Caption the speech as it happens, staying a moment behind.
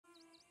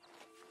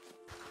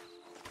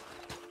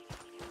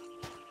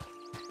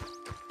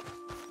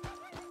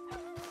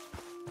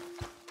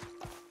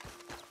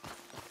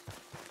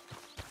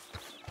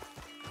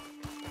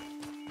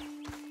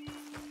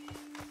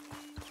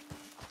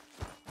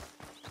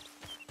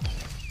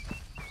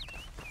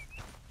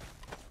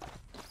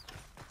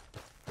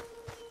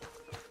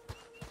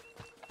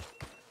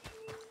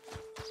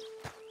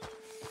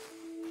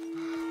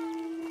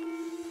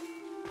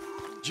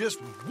Just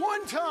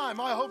one time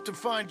I hope to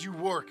find you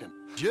working.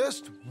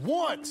 Just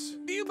once.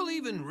 Do you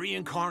believe in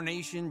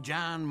reincarnation,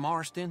 John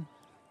Marston?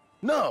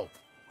 No.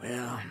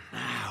 Well, I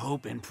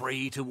hope and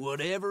pray to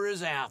whatever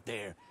is out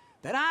there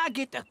that I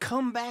get to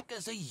come back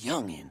as a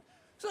youngin',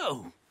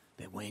 so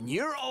that when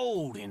you're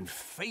old and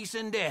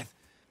facing death,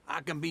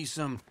 I can be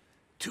some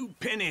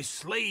two-penny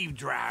slave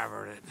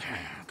driver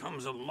that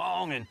comes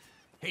along and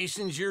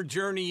hastens your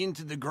journey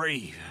into the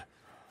grave.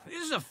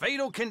 This is a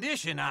fatal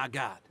condition I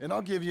got. And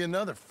I'll give you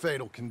another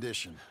fatal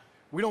condition.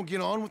 We don't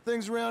get on with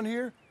things around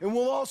here, and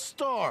we'll all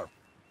starve.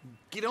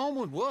 Get on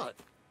with what?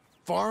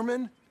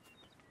 Farming,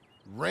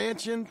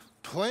 ranching,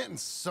 planting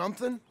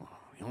something.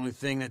 The only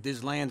thing that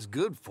this land's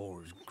good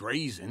for is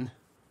grazing.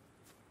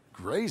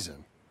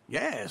 Grazing?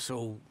 Yeah,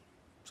 so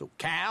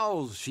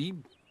cows,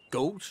 sheep,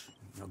 goats.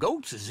 Now,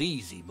 goats is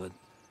easy, but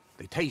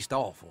they taste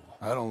awful.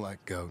 I don't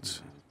like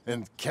goats.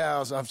 And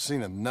cows, I've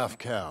seen enough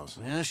cows.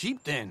 Well,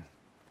 sheep then.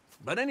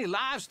 But any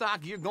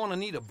livestock, you're gonna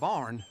need a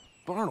barn.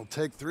 Barn will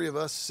take 3 of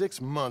us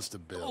 6 months to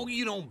build. Oh,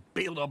 you don't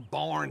build a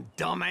barn,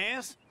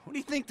 dumbass. What do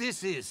you think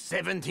this is,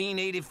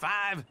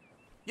 1785?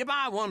 You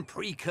buy one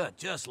pre-cut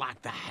just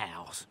like the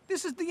house.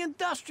 This is the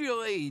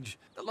industrial age.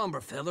 The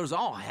lumber fellers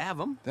all have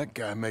them. That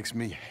guy makes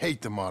me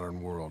hate the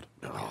modern world.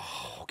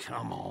 Oh,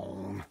 come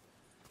on.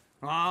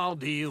 I'll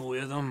deal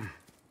with them.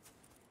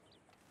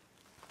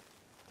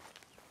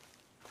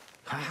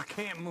 I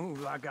can't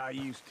move like I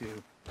used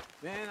to.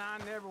 Then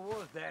I never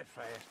was that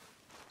fast.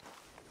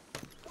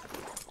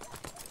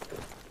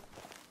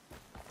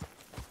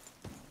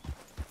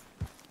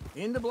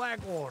 Into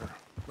Blackwater.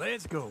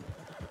 Let's go.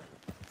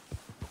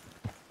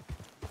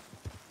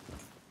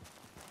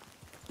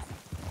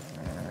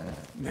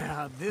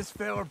 Now, this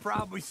fella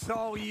probably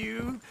saw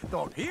you,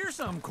 thought, here's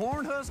some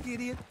cornhusk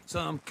idiot,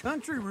 some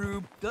country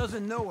rube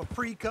doesn't know a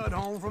pre-cut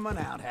home from an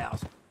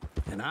outhouse.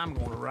 And I'm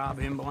gonna rob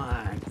him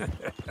blind.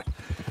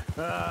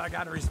 I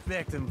gotta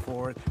respect him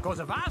for it, because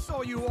if I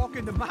saw you walk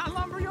into my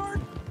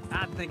lumberyard,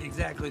 I'd think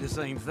exactly the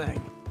same thing.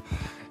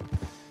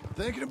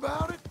 Thinking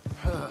about it?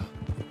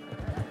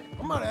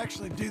 I might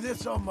actually do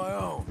this on my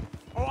own.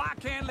 Oh, I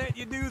can't let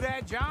you do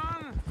that,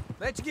 John.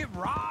 Let you get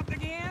robbed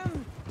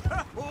again?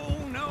 Oh,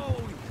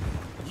 no.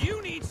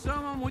 You need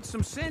someone with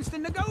some sense to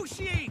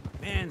negotiate.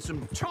 And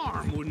some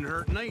charm wouldn't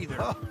hurt neither.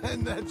 Oh,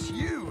 and that's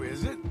you,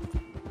 is it?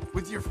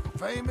 With your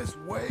famous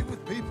way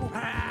with people?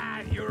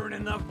 Ah, you're in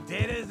enough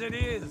debt as it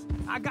is.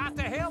 I got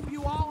to help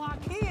you all I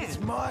can. It's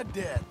my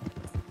debt.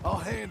 I'll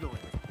handle it.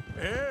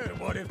 Yeah,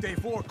 but if they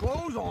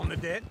foreclose on the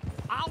debt,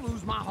 I'll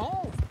lose my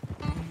home.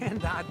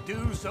 And I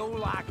do so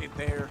like it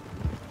there.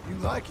 You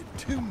like it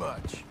too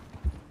much.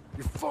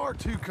 You're far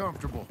too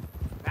comfortable.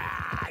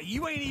 Ah,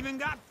 you ain't even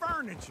got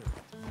furniture.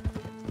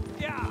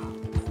 Yeah.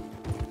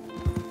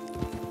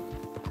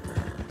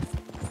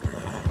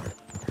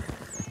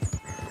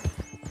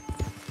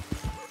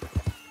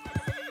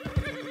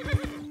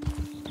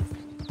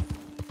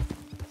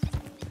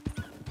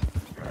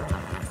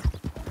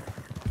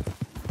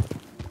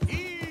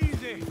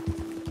 Easy.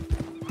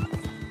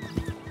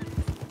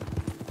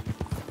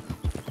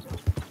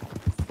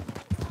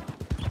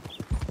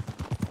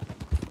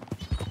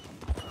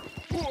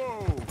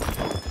 Whoa.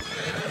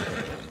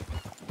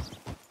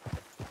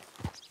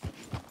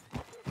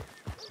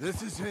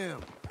 This is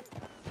him.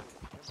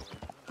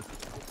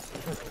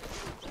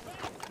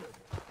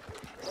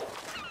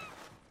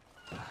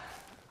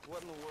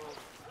 What in the world is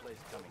this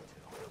place coming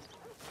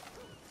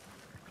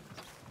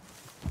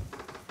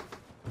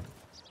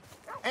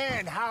to?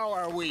 And how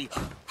are we?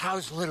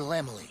 How's little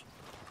Emily?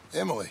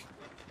 Emily,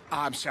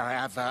 I'm sorry,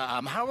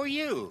 how are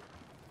you?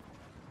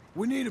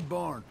 we need a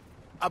barn.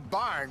 A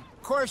barn?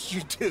 Of course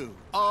you do.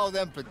 All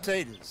them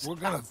potatoes. We're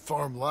gonna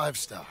farm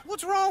livestock.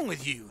 What's wrong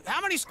with you?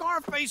 How many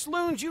Scarface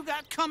loons you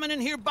got coming in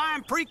here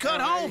buying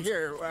pre-cut homes?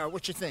 Here,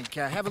 what you think?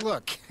 Have a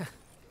look.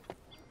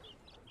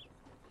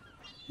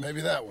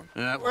 Maybe that one.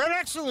 We're an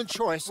excellent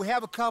choice. We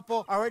have a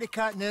couple already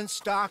cut and in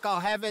stock. I'll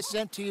have it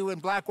sent to you in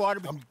Blackwater.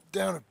 I'm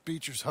down at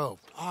Beecher's Hope.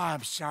 Oh,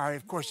 I'm sorry.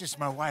 Of course, this is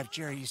my wife,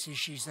 Jerry. You see,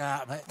 she's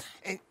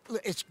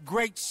it's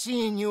great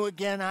seeing you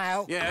again,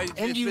 Al. Yeah,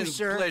 and it's you, been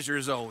sir. a pleasure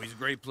as always.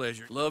 Great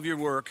pleasure. Love your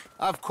work.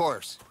 Of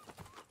course.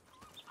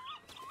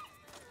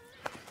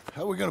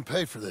 How are we gonna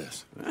pay for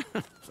this?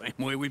 Same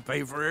way we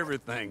pay for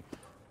everything.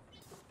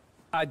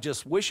 I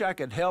just wish I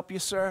could help you,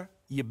 sir.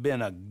 You've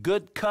been a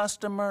good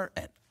customer,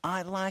 and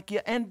I like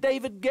you, and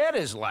David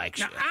Geddes likes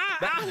you.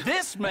 But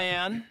this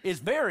man is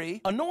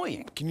very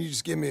annoying. Can you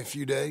just give me a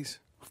few days?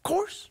 Of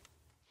course.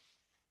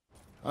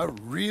 I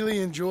really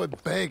enjoy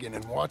begging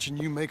and watching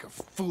you make a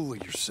fool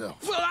of yourself.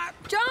 Well,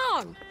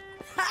 John!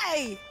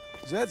 Hey!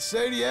 Is that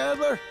Sadie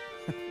Adler?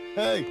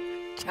 Hey.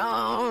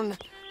 John,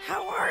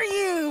 how are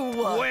you?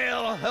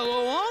 well,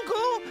 hello,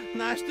 Uncle.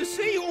 Nice to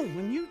see you.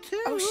 And you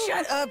too. Oh,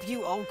 shut up,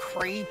 you old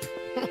creep.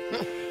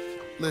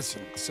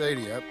 Listen,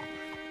 Sadie, you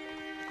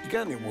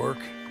got any work?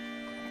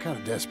 I'm kind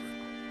of desperate.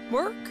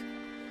 Work?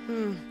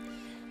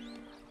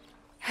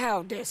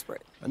 How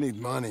desperate? I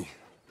need money.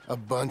 A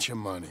bunch of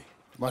money.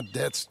 My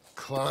debt's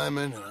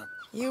climbing and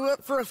You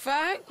up for a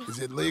fight? Is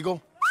it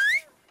legal?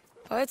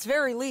 Well, it's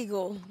very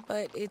legal,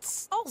 but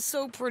it's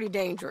also pretty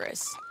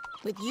dangerous.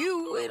 With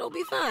you, it'll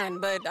be fine,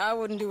 but I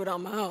wouldn't do it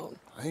on my own.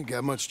 I ain't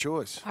got much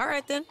choice. All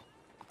right, then.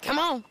 Come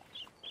on.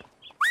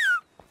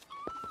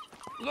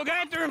 Look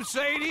after him,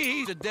 Sadie.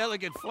 He's a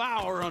delicate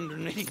flower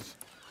underneath.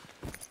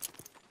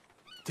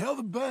 Tell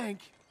the bank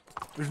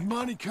there's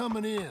money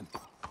coming in.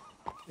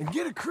 And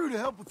get a crew to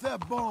help with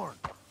that barn.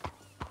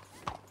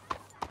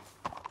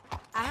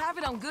 I have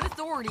it on good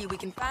authority we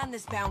can find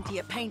this bounty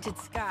at Painted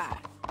Sky.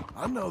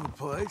 I know the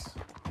place.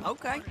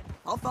 Okay,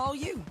 I'll follow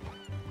you.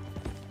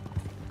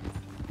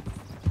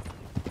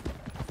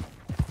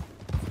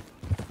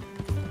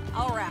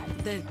 All right,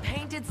 the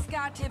Painted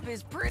Sky tip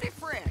is pretty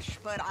fresh,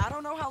 but I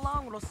don't know how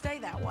long it'll stay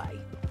that way.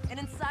 An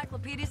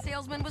encyclopedia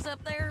salesman was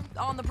up there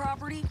on the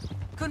property.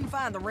 Couldn't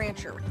find the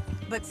rancher,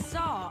 but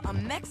saw a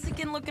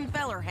Mexican-looking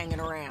feller hanging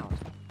around.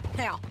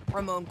 Now,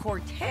 Ramon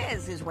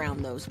Cortez is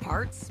round those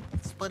parts,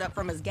 split up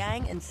from his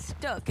gang and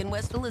stuck in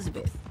West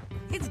Elizabeth.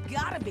 It's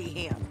gotta be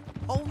him,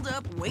 holed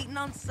up waiting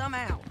on some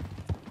out.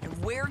 And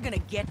we're gonna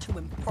get to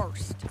him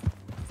first.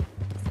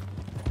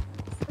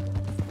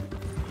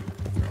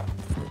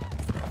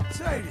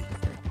 Sadie!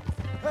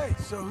 Hey,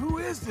 so who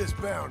is this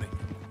bounty?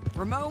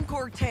 Ramon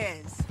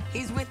Cortez.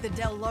 He's with the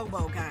Del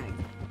Lobo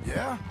gang.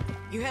 Yeah?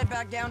 You head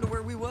back down to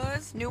where we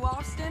was, New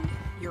Austin,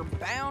 you're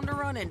bound to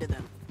run into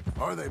them.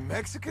 Are they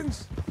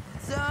Mexicans?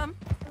 Some,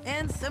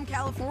 and some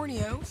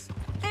Californios,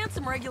 and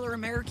some regular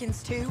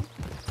Americans too.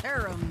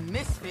 They're a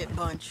misfit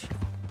bunch.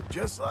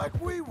 Just like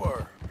we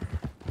were.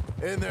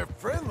 And they're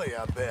friendly,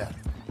 I bet.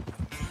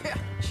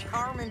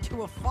 Charming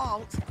to a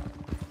fault.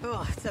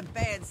 Ugh, it's a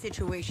bad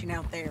situation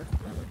out there.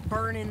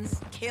 Burnings,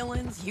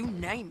 killings, you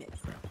name it.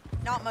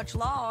 Not much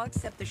law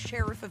except the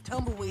sheriff of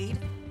Tumbleweed.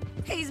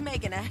 He's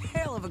making a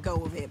hell of a go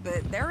of it,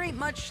 but there ain't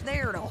much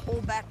there to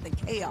hold back the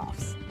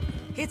chaos.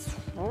 It's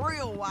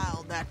real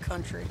wild, that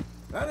country.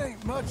 That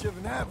ain't much of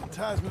an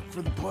advertisement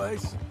for the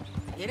place.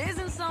 It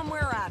isn't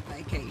somewhere I'd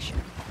vacation,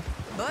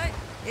 but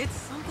it's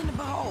something to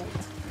behold.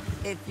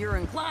 If you're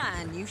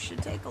inclined, you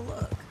should take a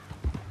look.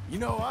 You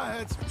know, I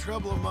had some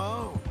trouble of my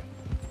own.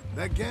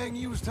 That gang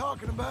you was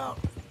talking about,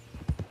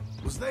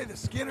 was they the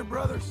Skinner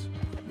brothers?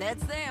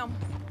 That's them.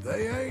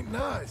 They ain't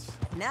nice.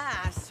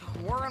 Nice.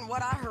 Weren't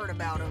what I heard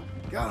about them.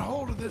 Got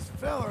hold of this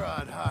feller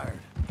I'd hired.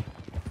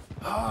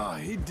 Ah,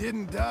 he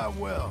didn't die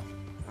well.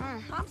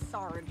 I'm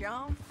sorry,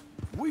 John.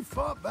 We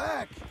fought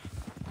back.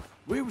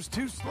 We was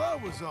too slow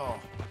was all.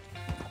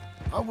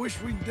 I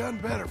wish we'd done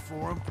better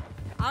for him.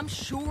 I'm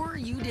sure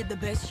you did the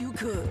best you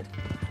could.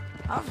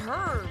 I've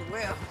heard,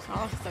 well,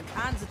 the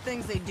kinds of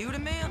things they do to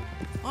men.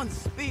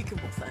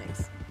 Unspeakable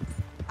things.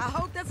 I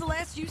hope that's the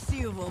last you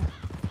see of them.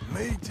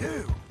 Me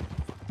too.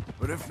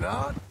 But if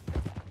not,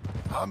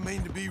 I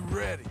mean to be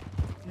ready.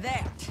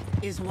 That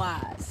is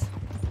wise.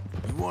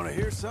 You want to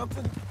hear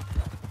something?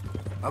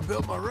 I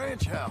built my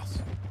ranch house.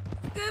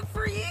 Good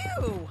for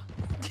you.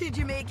 Did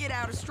you make it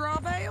out of straw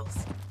bales?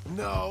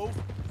 No.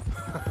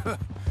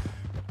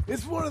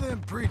 It's one of them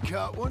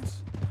pre-cut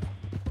ones.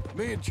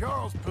 Me and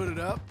Charles put it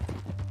up.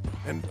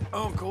 And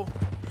Uncle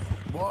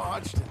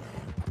watched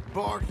and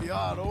barked the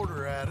odd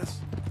order at us.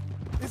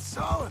 It's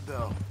solid,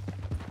 though.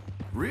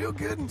 Real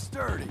good and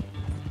sturdy.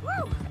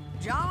 Woo!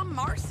 John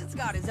Marston's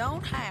got his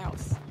own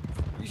house.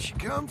 You should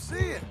come see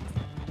it.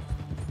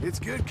 It's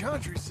good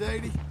country,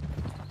 Sadie.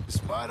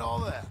 Despite all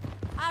that.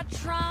 I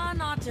try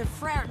not to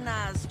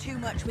fraternize too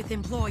much with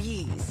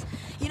employees.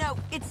 You know,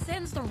 it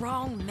sends the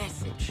wrong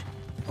message.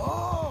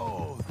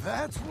 Oh,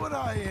 that's what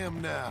I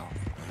am now.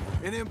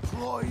 An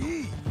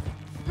employee.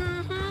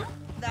 Mm-hmm.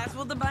 That's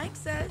what the bank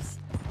says.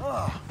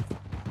 Oh,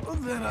 well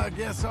then I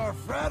guess our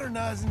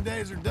fraternizing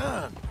days are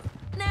done.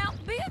 Now,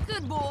 be a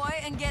good boy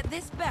and get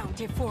this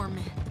bounty for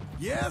me.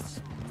 Yes,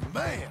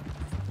 ma'am.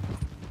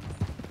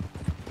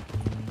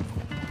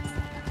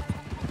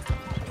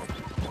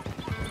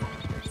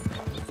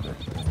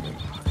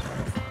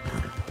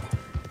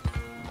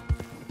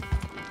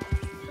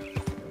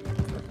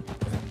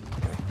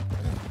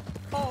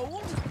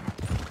 Hold.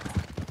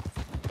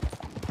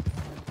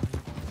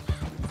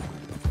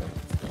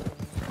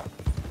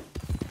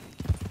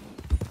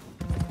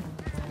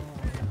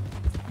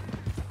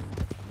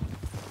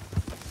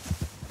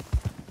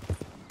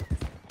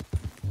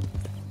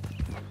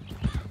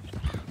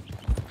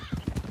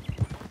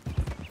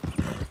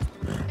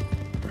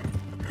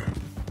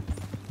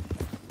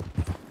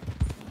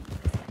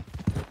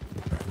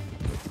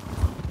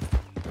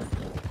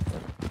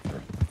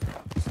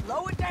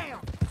 Slow it down.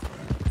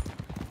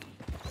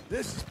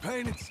 This is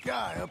Painted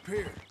Sky up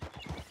here.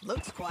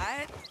 Looks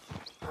quiet.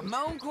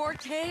 Ramon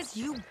Cortez,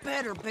 you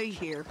better be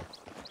here.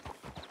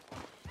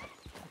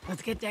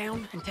 Let's get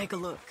down and take a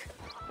look.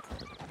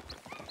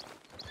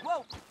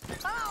 Whoa!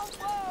 Oh,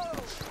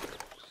 whoa!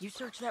 You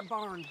search that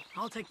barn.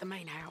 I'll take the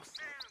main house.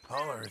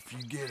 Holler if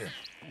you get it.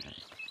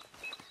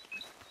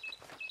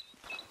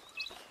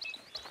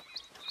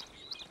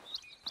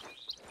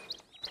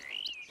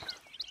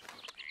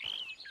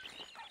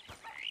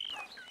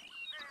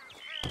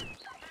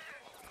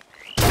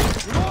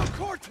 Ramon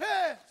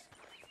Cortez!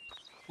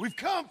 We've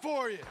come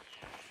for you!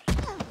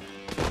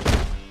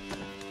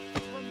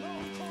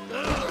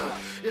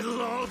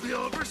 It'll all be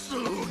over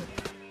soon.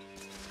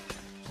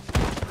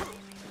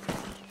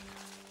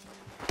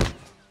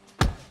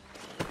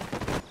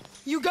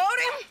 You got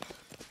him?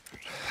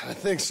 I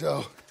think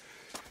so.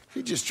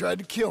 He just tried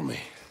to kill me.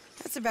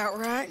 That's about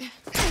right.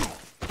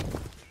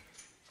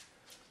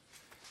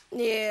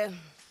 Yeah,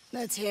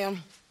 that's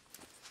him.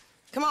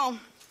 Come on.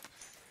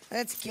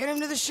 Let's get him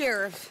to the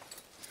sheriff.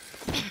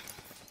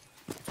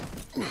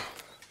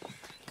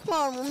 Come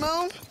on,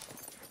 Ramon.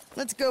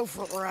 Let's go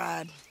for a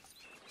ride.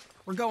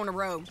 We're going to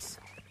Rhodes.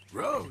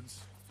 Rhodes?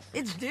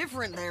 It's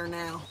different there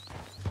now.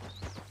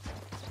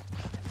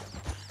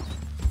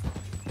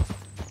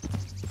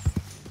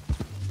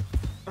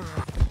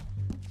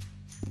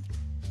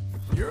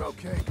 You're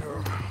okay,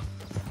 girl.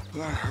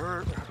 That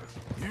hurt.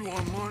 You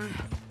want money?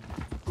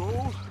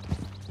 Gold?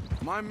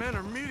 My men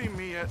are meeting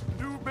me at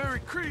Newberry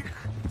Creek.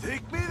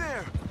 Take me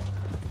there.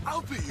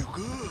 I'll pay you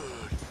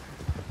good.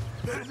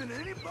 Better than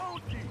any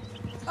bounty.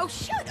 Oh,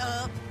 shut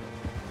up!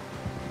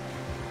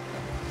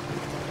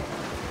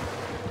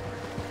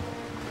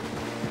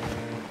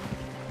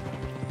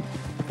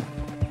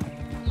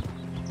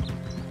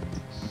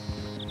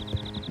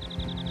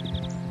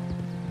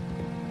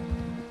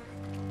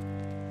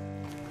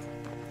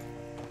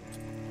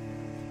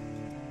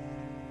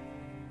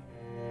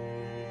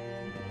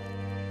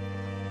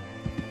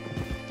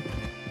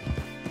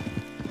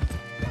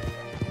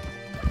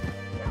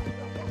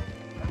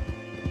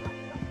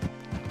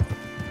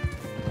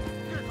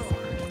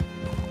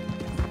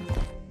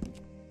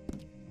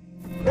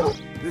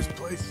 This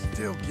place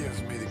still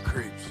gives me the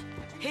creeps.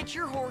 Hit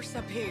your horse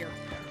up here.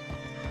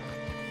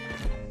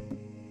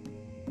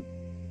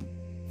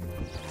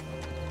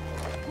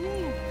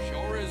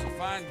 Sure is a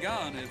fine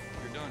gun if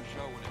you're done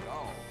showing it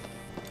all.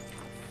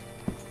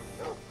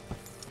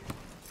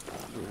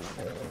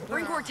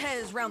 Bring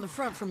Cortez round the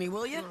front for me,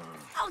 will you?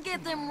 I'll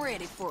get them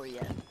ready for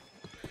you.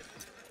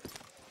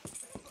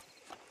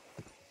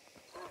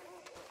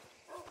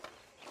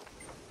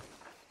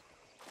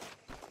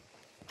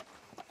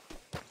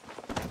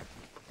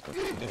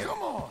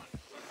 Come on!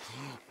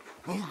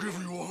 I'll give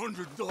you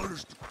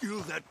 $100 to kill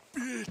that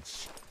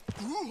bitch.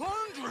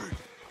 200.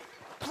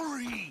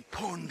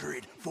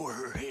 300 for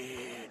her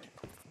head.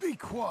 Be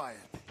quiet.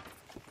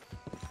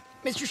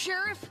 Mr.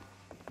 Sheriff?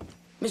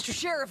 Mr.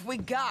 Sheriff, we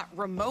got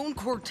Ramon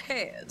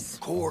Cortez.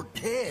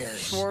 Cortez?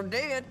 Sure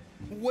did.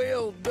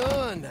 Well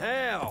done,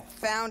 Hal.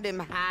 Found him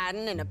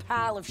hiding in a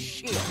pile of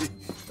shit.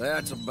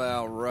 That's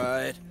about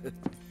right.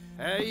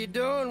 How you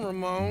doing,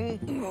 Ramon?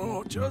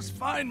 Oh, just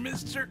fine,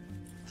 mister.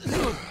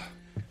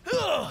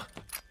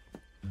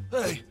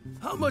 Hey,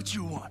 how much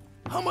you want?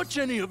 How much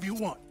any of you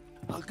want?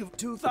 I'll give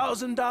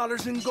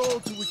 $2,000 in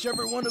gold to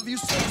whichever one of you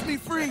sets me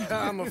free.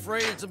 I'm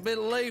afraid it's a bit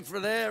late for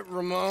that,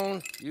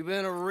 Ramon. You've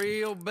been a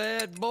real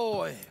bad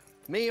boy.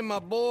 Me and my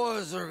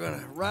boys are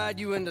gonna ride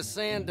you into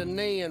Saint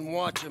Denis and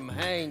watch them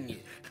hang you.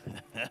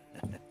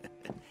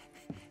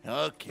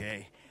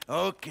 Okay,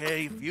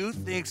 if you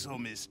think so,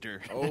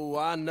 mister. Oh,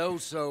 I know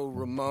so,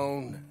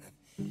 Ramon.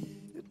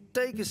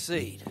 Take a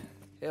seat.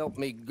 Help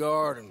me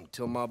guard them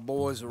till my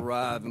boys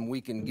arrive and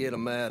we can get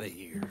them out of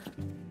here.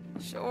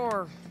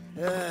 Sure.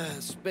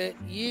 Spent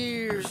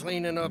years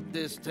cleaning up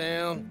this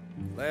town.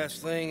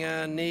 Last thing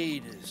I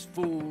need is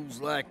fools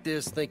like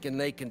this thinking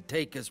they can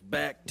take us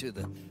back to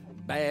the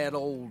bad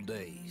old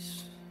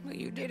days. Well,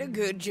 you did a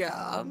good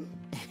job.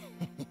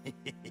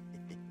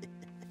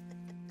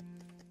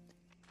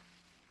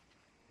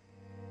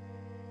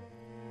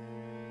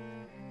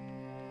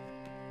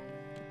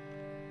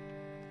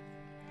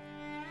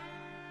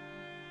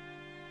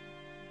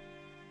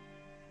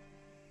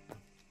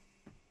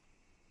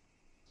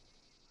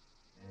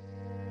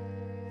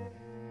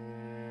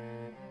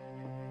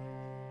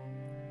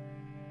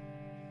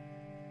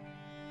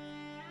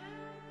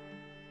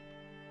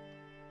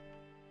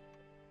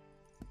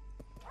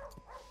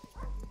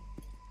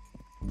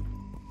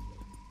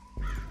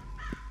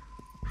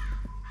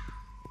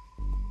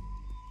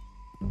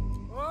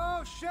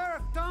 Oh,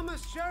 Sheriff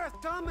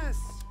Thomas!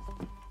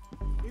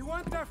 We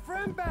want our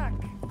friend back!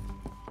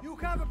 You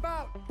have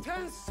about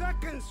 10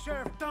 seconds,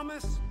 Sheriff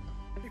Thomas,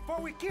 before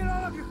we kill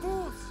all of you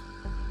fools!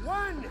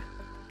 1!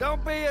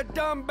 Don't be a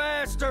dumb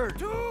bastard!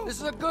 2!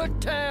 This is a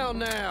good town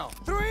now!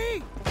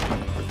 3!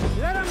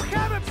 Let them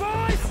have it,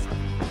 boys!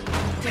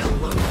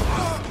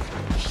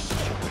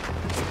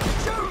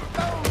 Shoot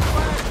those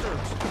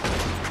bastards!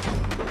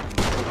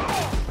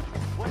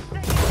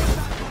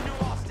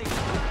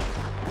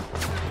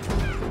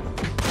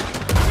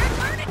 They're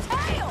turning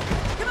tail!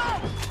 Come on!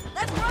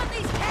 Let's run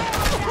these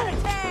cowards out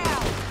of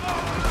town!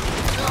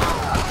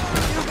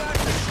 You got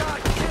the shot,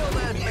 kill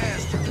that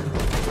bastard!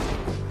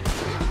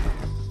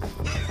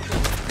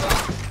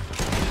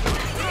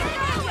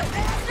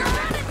 They're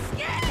running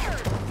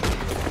scared!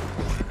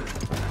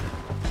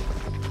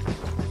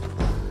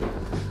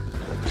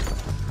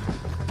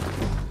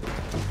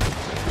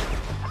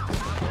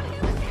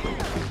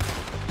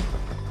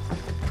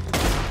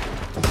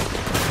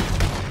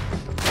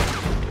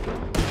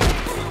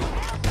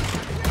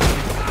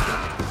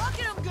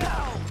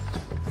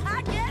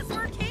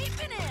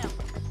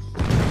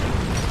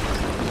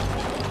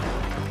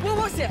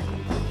 step.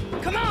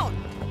 Come on!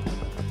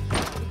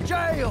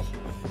 Jail!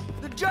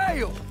 The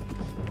jail!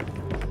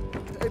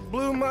 They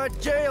blew my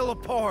jail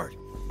apart.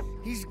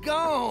 He's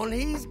gone.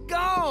 He's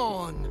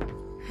gone.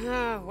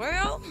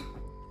 Well,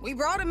 we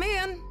brought him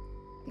in.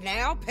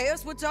 Now pay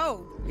us what's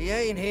owed. He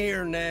ain't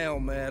here now,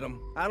 madam.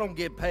 I don't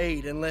get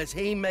paid unless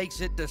he makes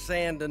it to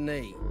Saint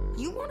Denis.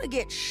 You want to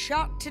get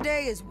shot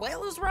today as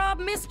well as rob,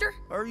 mister?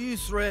 Are you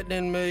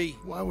threatening me?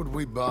 Why would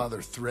we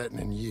bother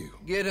threatening you?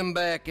 Get him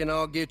back and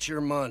I'll get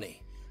your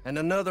money. And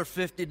another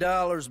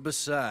 $50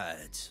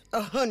 besides.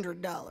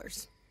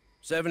 $100.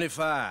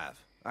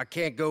 75. I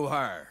can't go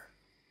higher.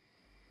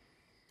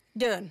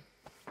 Done.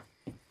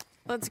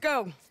 Let's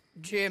go,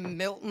 Jim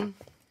Milton.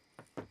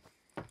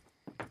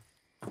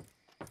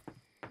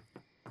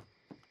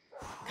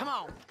 Come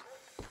on.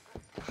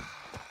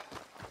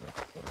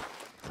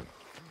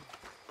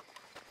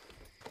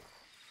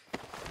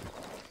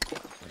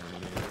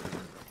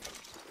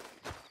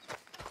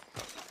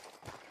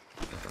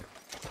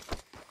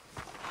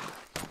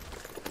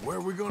 Where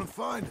are we gonna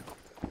find him?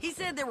 He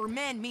said there were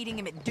men meeting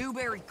him at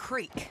Dewberry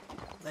Creek.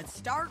 Let's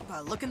start by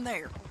looking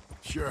there.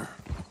 Sure.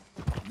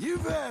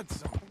 You've had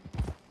some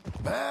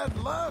bad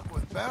luck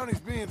with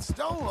bounties being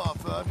stole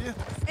off of you.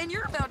 And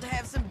you're about to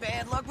have some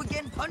bad luck with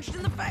getting punched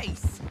in the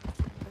face.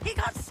 He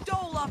got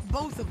stole off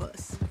both of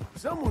us.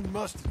 Someone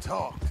must have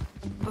talked.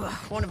 Ugh,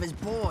 one of his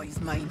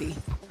boys, maybe.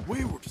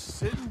 We were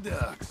sitting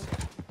ducks,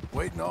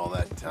 waiting all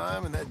that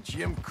time in that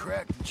Jim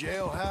Crack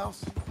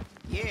jailhouse.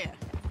 Yeah.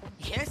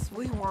 Yes,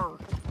 we were.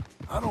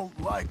 I don't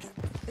like it.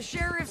 The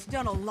sheriff's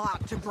done a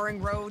lot to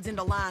bring roads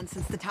into line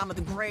since the time of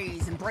the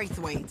Grays and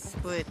Braithwaites,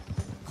 but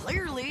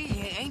clearly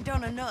he ain't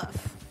done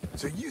enough.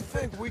 So you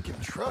think we can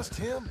trust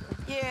him?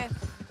 Yeah.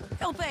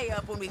 He'll pay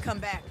up when we come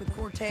back with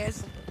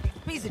Cortez.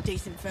 He's a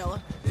decent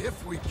fella.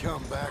 If we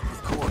come back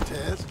with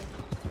Cortez.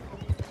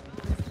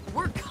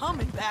 We're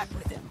coming back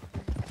with him.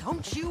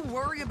 Don't you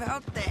worry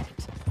about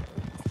that.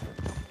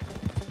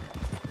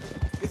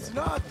 It's an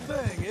odd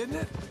thing, isn't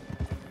it?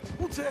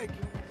 We'll take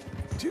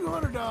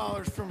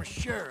 $200 from a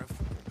sheriff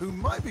who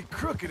might be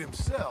crooked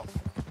himself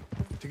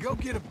to go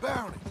get a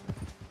bounty,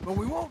 but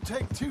we won't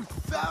take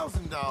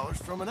 $2,000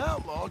 from an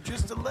outlaw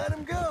just to let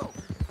him go.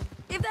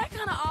 If that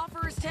kind of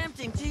offer is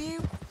tempting to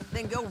you,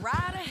 then go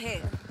right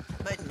ahead.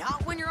 But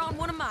not when you're on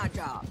one of my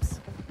jobs.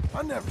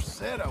 I never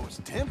said I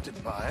was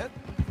tempted by it.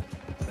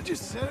 I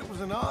just said it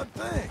was an odd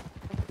thing.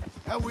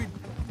 How we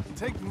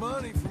take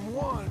money from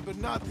one but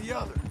not the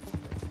other.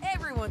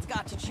 Everyone's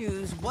got to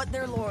choose what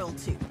they're loyal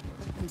to.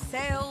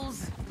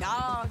 Themselves,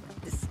 God,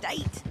 the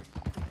state.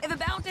 If a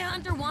bounty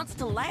hunter wants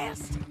to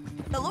last,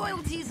 the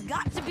loyalty's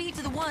got to be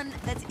to the one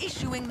that's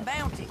issuing the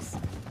bounties.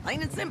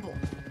 Plain and simple.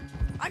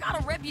 I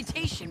got a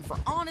reputation for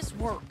honest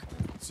work.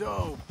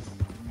 So,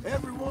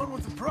 everyone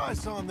with a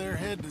price on their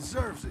head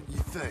deserves it, you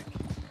think?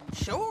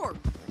 Sure.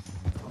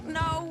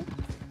 No,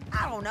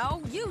 I don't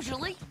know,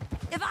 usually.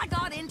 If I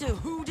got into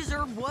who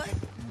deserved what,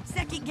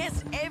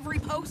 second-guessed every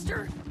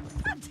poster,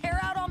 I'd tear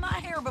out all my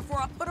hair before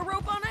I put a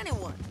rope on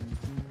anyone.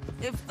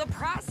 If the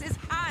price is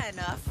high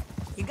enough,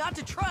 you got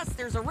to trust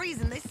there's a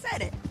reason they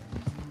said it.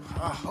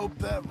 I hope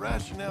that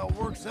rationale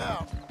works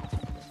out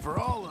for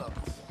all of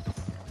us.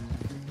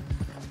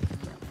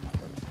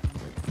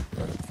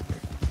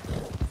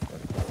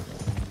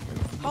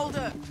 Hold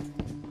up.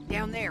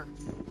 Down there.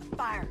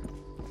 Fire.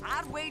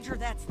 I'd wager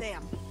that's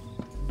them.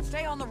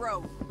 Stay on the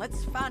road.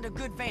 Let's find a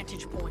good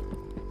vantage point.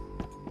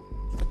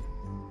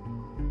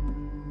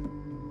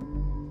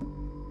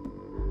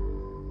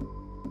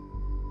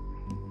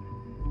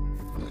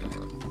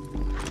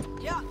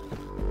 Yeah.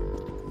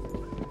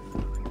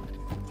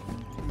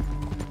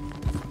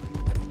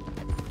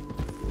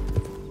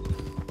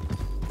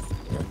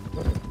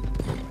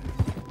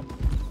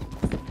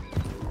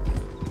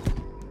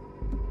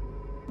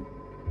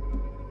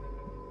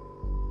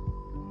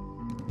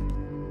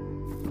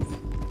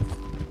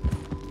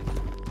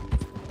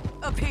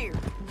 Up here.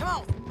 Come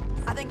on.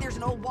 I think there's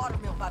an old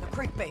watermill by the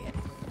creek bed.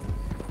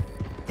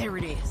 There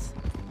it is.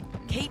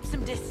 Keep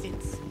some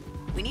distance.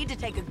 We need to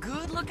take a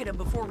good look at him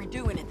before we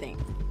do anything.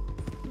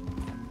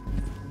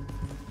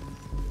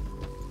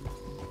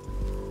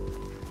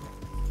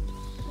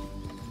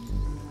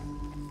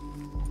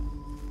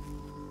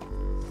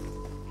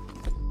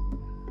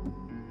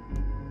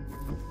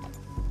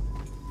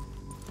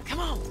 Come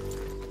on.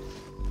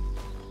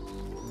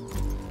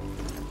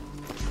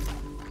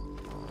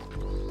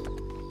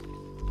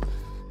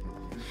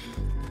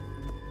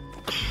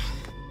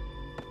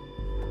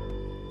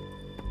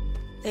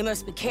 They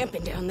must be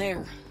camping down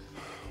there.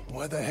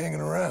 Why are they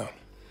hanging around?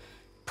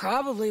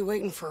 Probably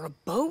waiting for a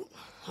boat.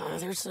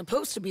 There's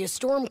supposed to be a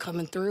storm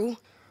coming through,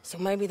 so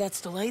maybe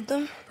that's delayed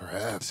them?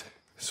 Perhaps.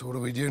 So what do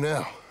we do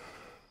now?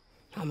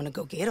 I'm gonna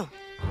go get them.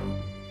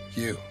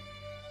 You.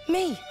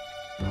 Me.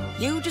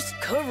 You just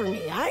cover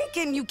me. I ain't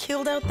getting you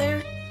killed out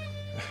there.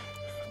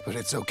 But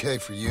it's okay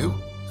for you?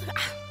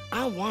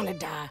 I want to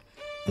die.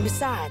 And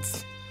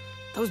besides,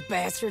 those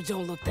bastards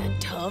don't look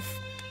that tough.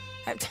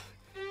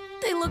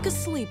 They look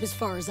asleep as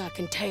far as I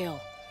can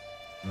tell.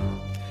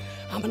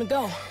 I'm gonna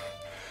go.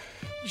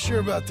 You sure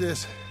about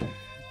this? It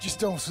just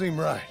don't seem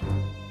right.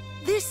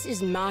 This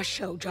is my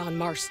show, John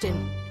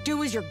Marston.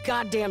 Do as you're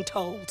goddamn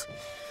told.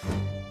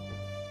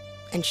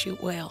 And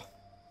shoot well.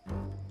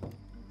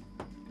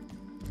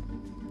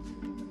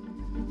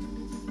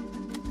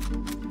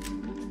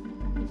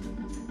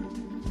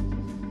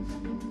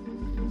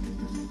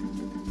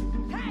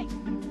 Hey!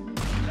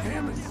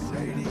 Damn it,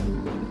 Sadie.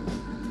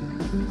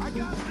 I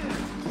got this.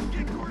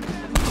 Get Cortez.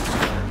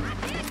 I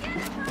can't get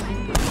it from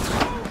here!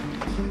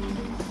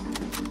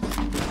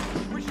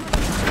 We should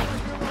have been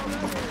already.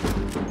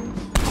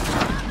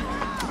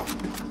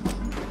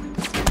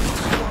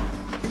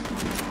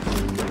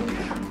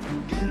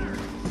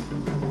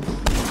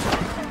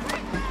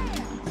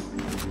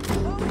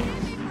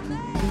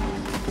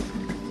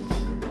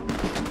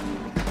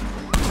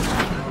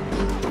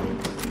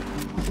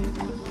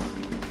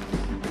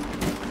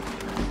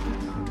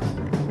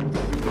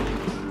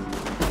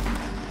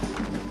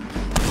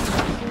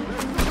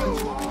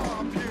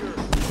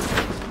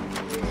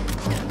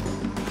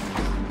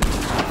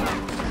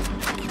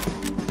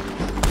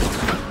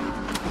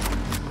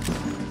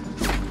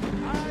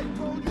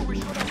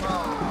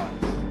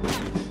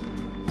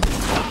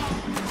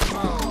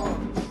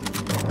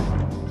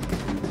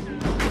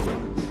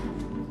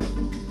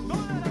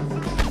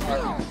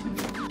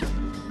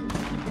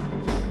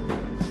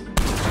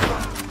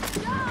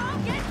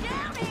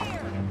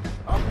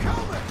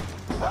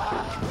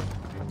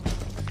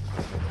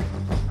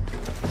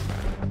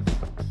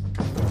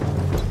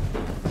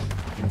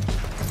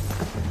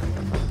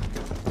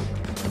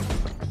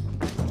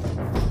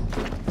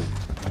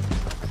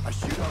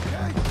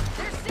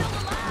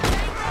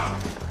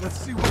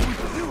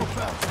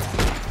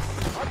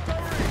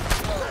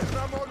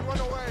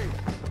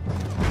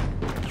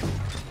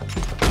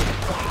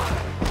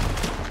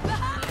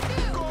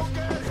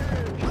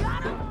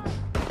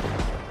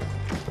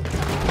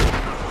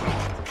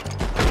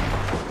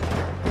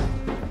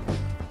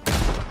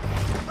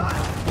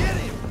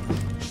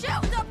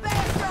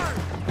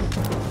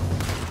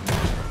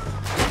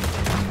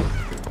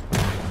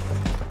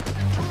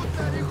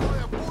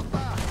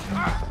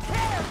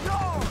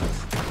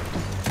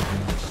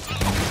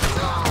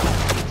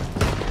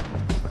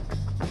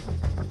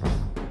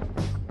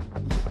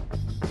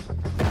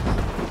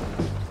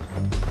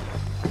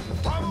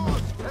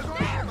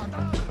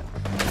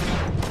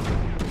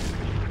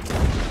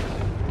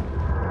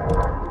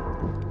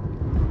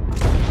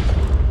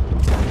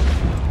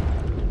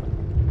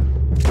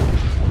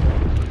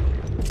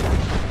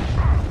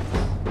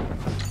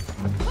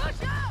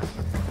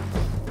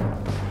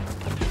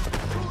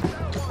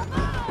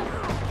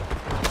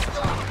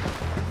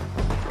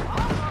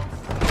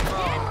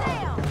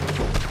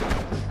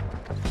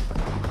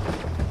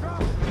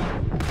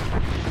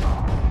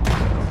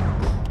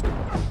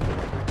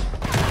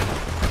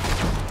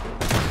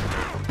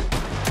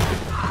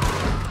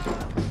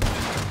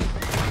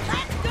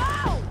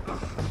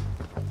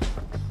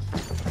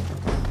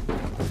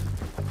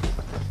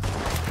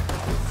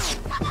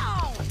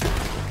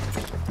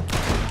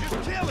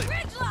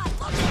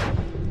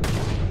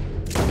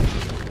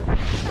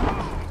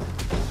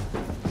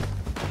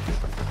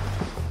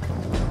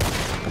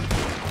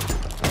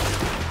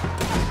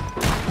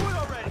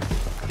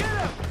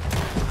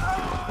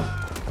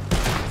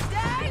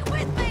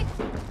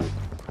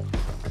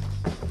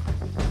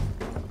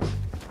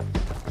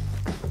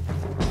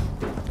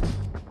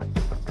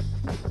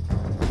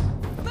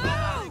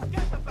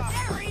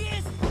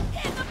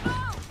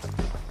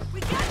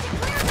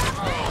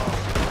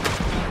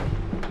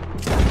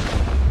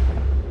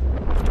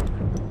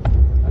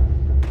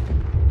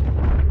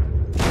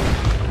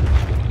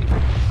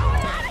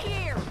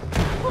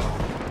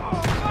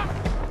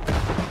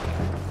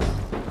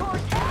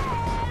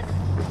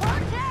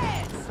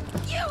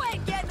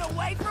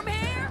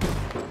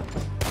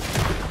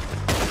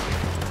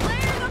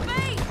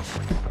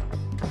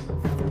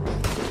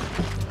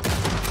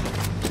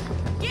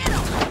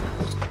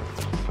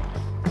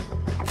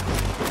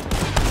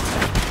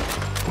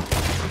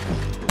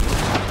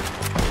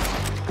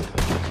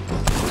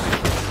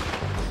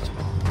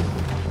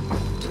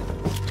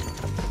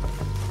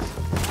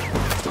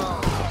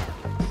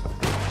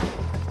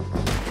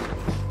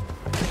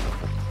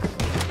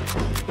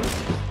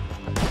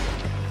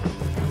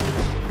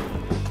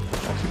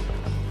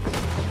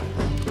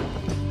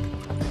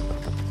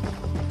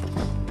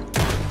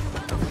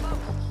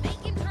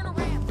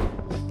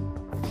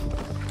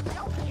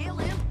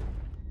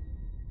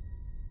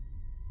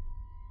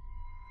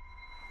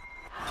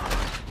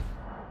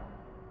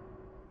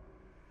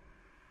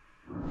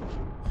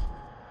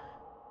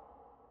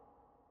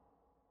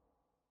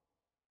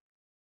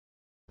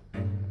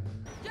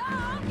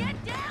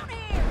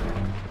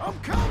 I'm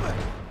coming!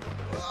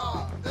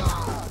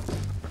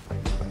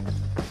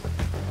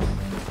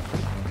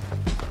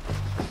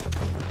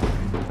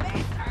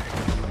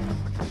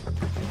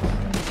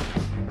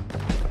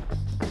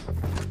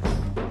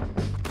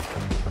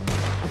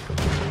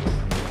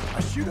 I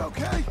shoot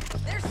okay?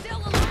 They're still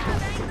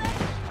alive, ain't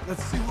they?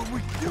 Let's see what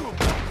we can do about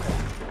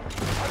that.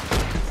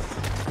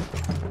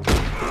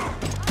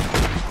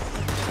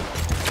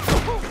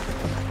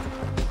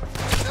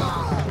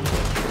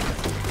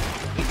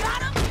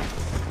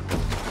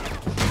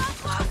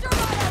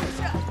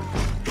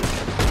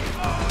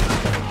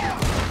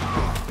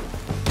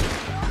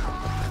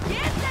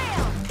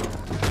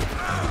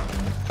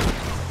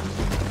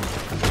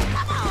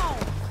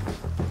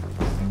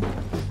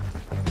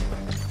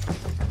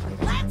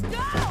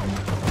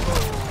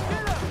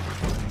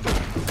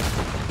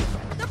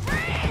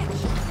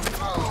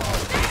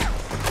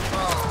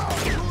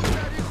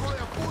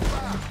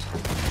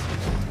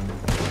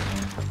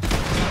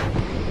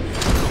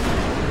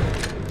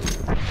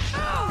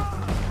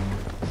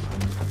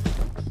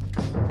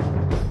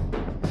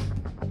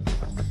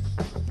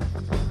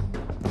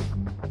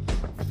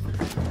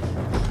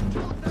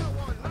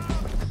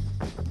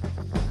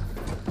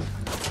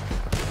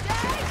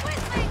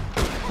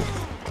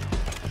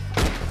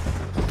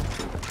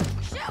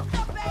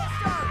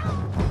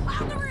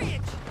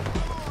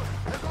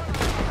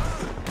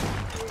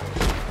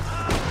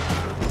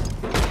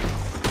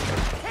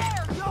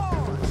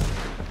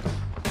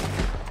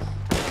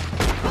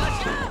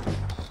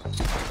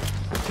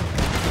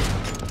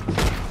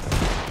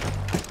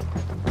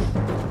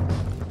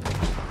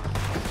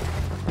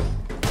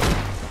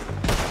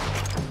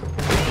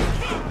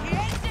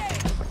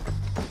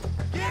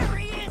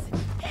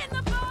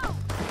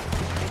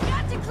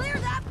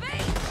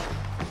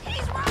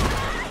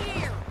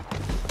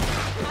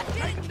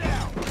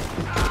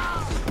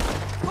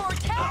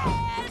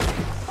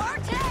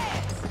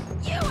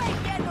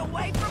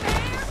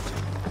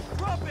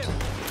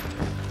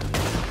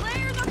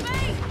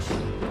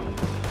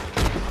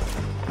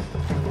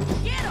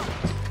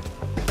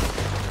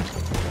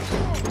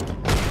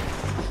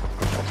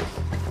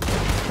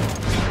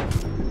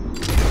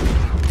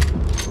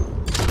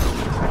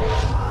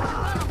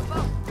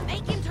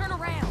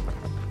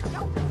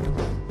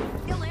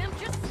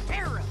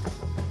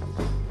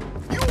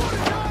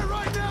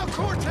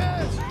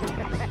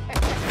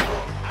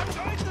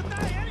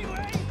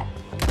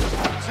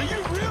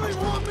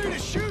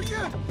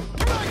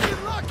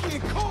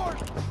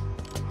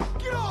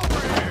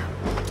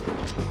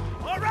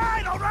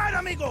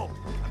 amigo!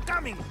 I'm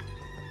coming!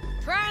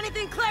 Try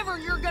anything clever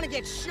and you're gonna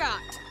get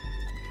shot.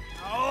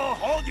 Oh,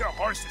 hold your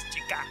horses,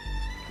 chica!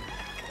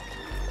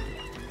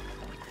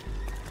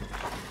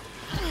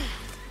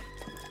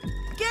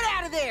 Get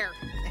out of there!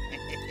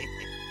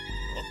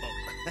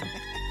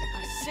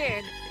 I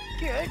said,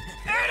 get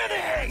Out of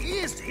there!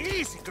 Easy,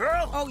 easy,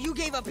 girl! Oh, you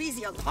gave up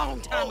easy a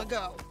long time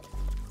ago.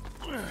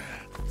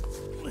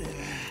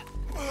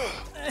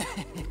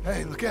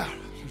 Hey, look out.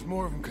 There's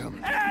more of them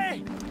coming.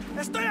 Hey!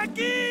 Estoy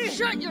aquí!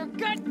 Shut your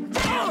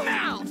goddamn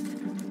mouth!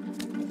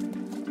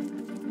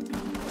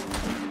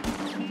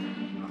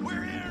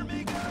 We're here,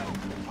 amigo!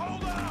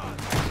 Hold on!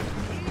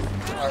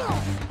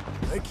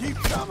 They keep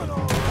coming, all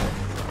right.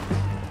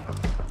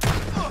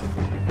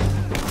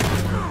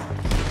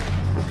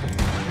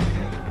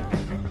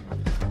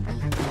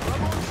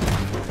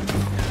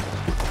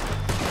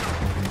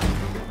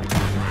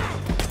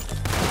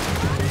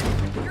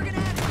 You're gonna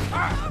have to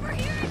come over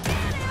here and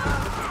get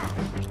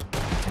him!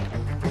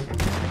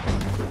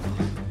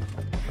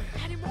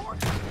 Any more?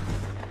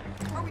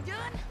 Are we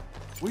done?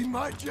 We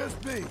might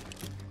just be.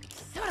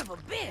 Son of a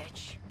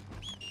bitch!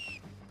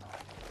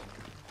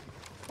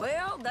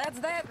 Well, that's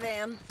that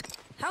then.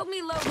 Help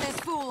me load this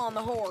fool on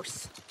the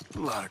horse. A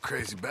lot of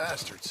crazy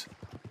bastards.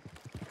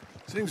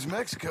 Seems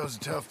Mexico's a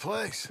tough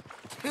place.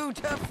 Too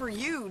tough for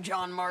you,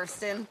 John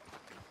Marston.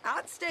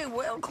 I'd stay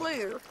well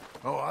clear.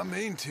 Oh, I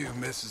mean to,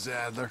 Mrs.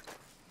 Adler.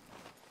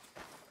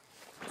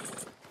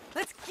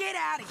 Let's get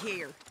out of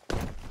here.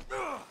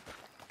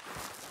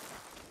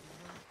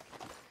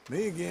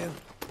 Me again.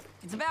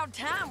 It's about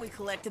time we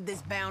collected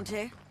this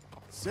bounty.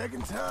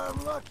 Second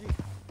time lucky.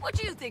 What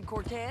do you think,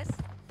 Cortez?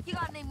 You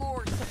got any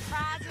more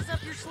surprises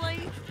up your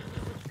sleeve?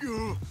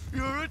 You're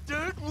a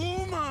dead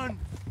woman!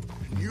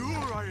 And you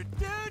are a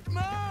dead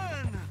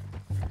man!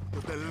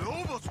 But the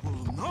Lobos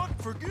will not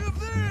forgive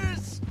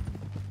this!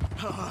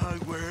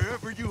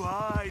 Wherever you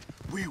hide,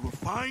 we will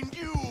find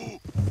you!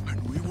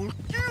 And we will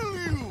kill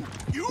you!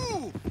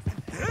 You!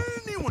 And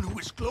anyone who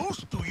is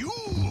close to you!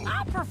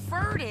 I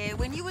preferred it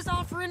when you was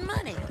offering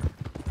money.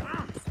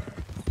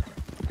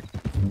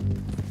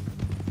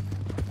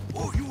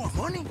 Oh, you want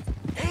money?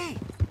 Hey,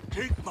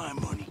 take my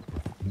money.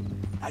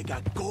 I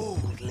got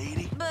gold,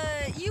 lady.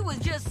 But you was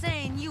just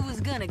saying you was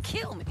gonna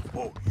kill me.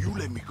 Oh, you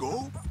let me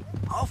go?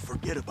 I'll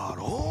forget about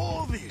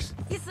all this.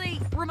 You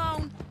see,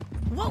 Ramon,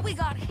 what we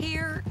got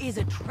here is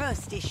a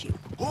trust issue.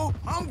 Oh,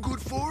 I'm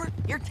good for it.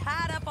 You're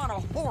tied up on a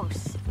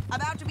horse,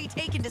 about to be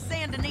taken to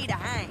Saint Denis to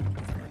hang.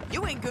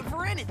 You ain't good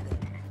for anything.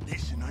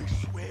 Listen, I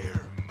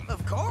swear.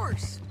 Of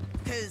course,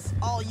 because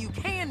all you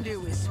can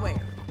do is swear.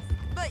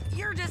 But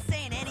you're just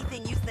saying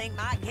anything you think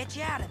might get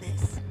you out of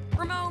this.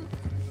 Ramon,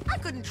 I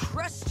couldn't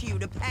trust you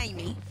to pay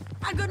me.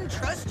 I couldn't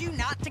trust you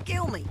not to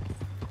kill me.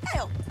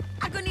 Hell,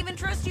 I couldn't even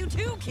trust you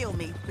to kill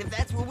me, if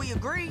that's what we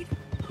agreed.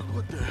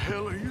 What the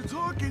hell are you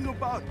talking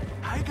about?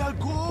 I got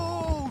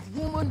gold,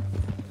 woman.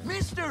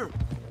 Mister,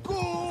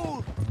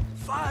 gold.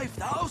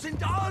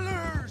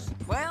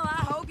 $5,000. Well,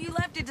 I hope you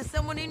left it to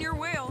someone in your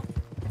will.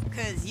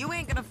 Because you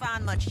ain't gonna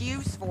find much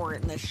use for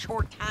it in the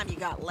short time you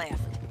got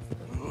left.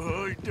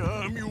 Oh,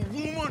 damn you,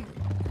 woman.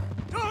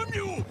 Damn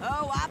you.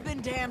 Oh, I've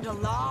been damned a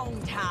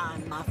long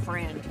time, my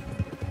friend.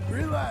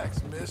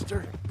 Relax,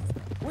 mister.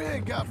 We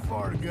ain't got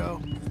far to go.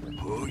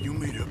 Oh, you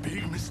made a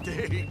big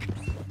mistake.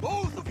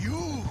 Both of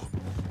you.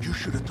 You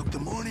should have took the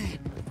money.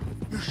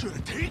 You should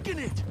have taken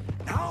it.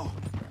 Now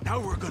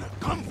we're gonna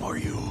come for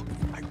you.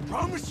 I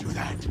promise you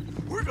that.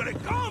 We're gonna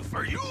come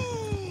for you.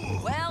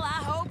 Well,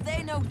 I hope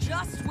they know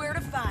just where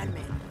to find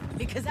me.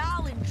 Because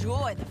I'll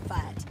enjoy the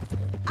fight.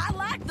 I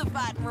like the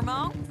fighting,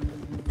 Ramon.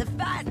 The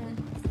fighting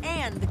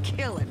and the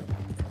killing.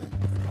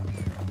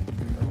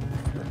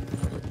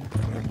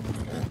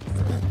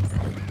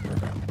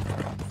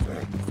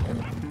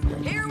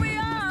 Here we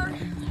are,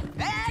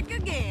 back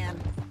again.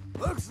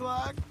 Looks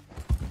like.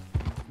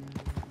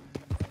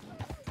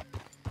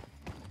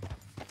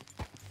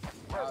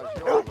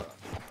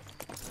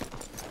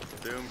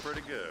 Doing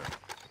pretty good.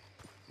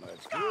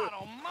 That's God good.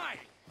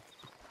 almighty!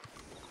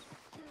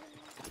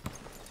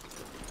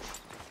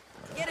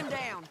 Get him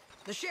down.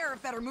 The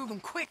sheriff better move him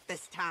quick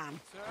this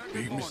time.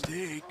 Big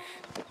mistake.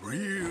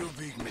 Real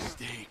big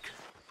mistake.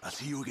 I'll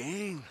see you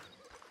again.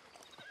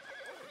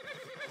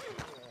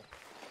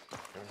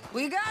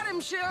 We got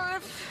him,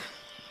 Sheriff.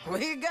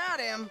 We got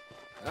him.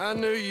 I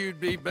knew you'd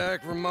be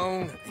back,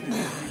 Ramon.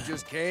 You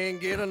just can't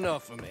get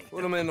enough of me.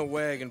 Put him in the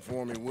wagon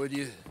for me, would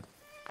you?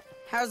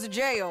 How's the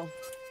jail?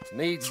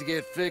 Needs to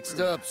get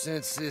fixed up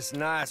since this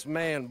nice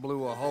man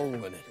blew a hole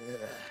in it.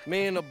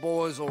 Me and the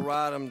boys will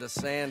ride him to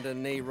Saint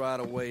Denis right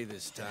away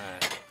this time.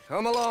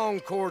 Come along,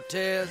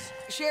 Cortez.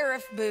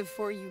 Sheriff,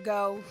 before you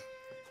go,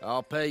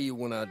 I'll pay you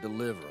when I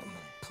deliver him.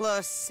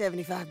 plus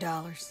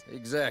 $75.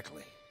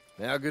 Exactly.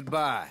 Now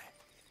goodbye.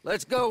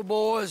 Let's go,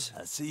 boys.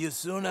 I'll see you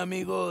soon,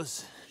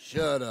 amigos.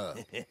 Shut up.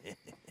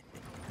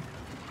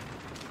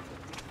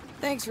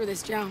 Thanks for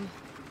this, John.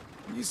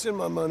 You send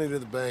my money to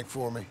the bank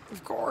for me.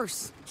 Of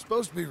course. I'm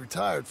supposed to be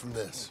retired from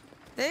this.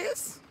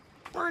 This?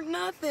 Weren't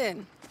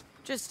nothing.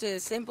 Just a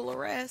simple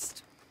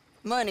arrest.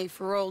 Money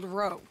for old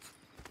rope.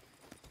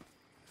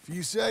 If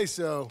you say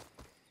so.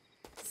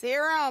 See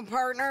you around,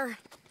 partner.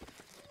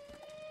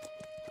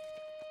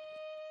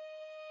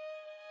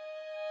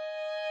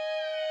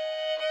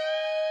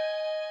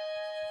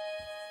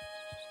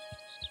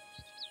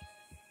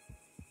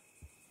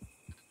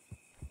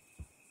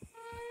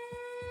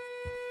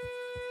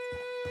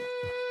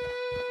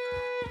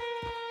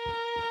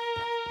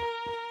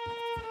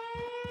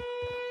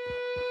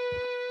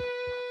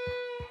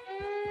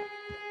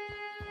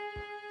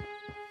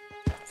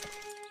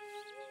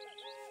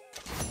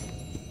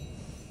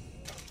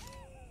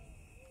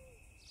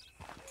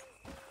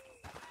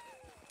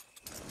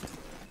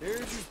 Here's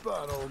your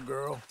spot, old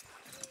girl.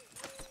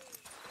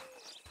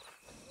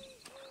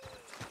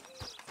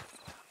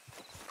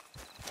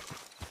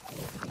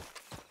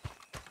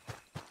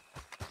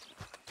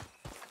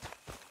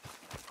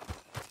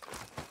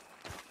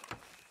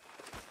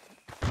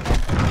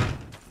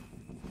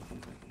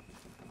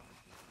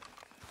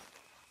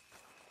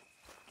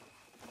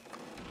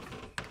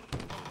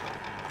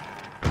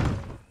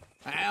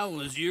 How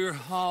was your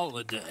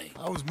holiday?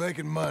 I was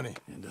making money.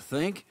 And to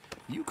think,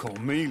 you call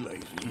me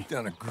lazy. You've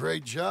done a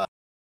great job.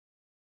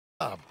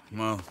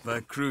 Well,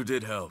 that crew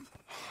did help.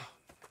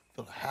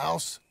 Built a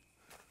house,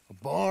 a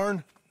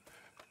barn.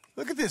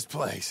 Look at this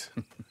place.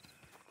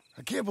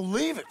 I can't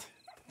believe it.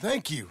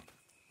 Thank you.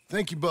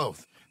 Thank you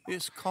both.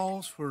 This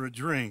calls for a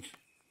drink.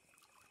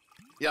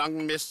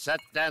 Young miss at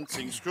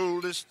dancing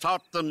school is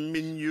taught the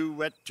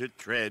minuet to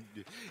tread.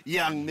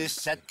 Young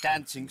miss at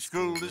dancing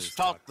school is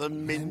taught the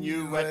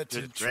minuet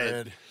to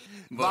tread.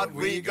 But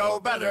we go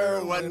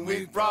better when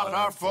we've brought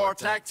our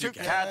four-tack to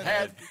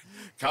Cathead.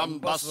 Come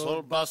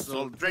bustle,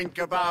 bustle, drink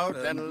about,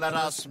 and let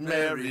us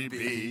merry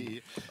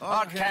be.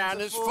 Our can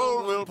is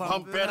full, we'll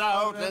pump it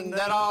out, and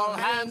then all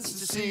hands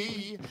to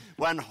see.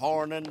 When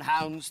horn and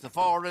hounds the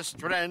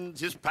forest rend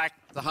his pack,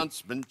 the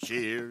huntsman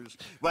cheers.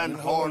 When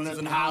horns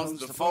and hounds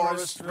the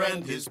forest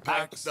rend his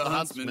pack, the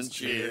huntsman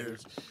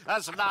cheers.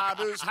 As loud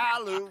as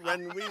halloo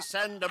when we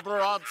send a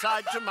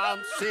broadside to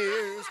Mount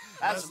Sears.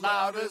 As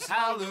loud as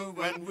halloo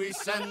when we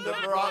send a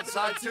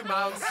broadside to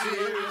Mount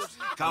Sears.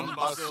 Come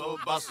bustle,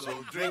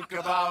 bustle, drink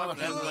about,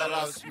 and let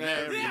us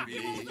merry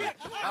be.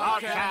 Our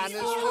can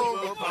is full,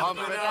 we'll pump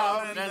it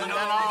out, and then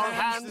all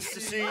hands to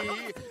see.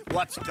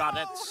 What's got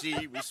at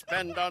sea we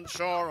spend on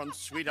shore on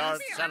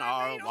sweethearts and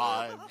our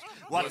wives.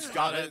 What's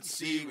got at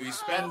sea we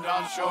spend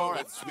on shore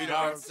at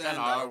sweethearts and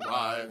our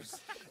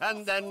wives.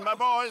 And then my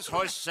boys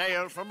hoist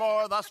sail for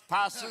more, thus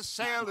passes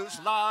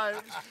sailors'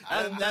 lives.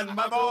 And then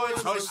my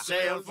boys hoist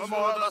sail for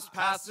more, thus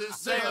passes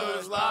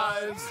sailors'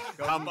 lives.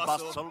 Come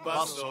bustle,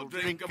 bustle,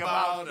 drink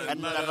about,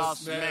 and let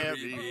us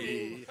merry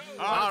be.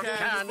 Our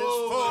can is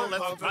full,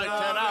 let's drink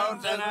it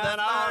out, and then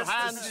our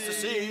hands to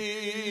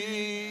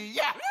see.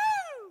 Yeah!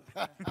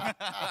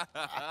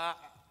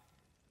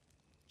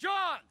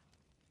 John!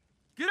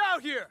 Get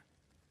out here!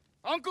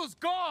 Uncle's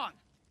gone!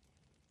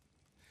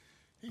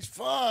 He's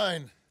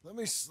fine. Let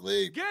me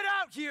sleep. Get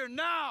out here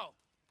now!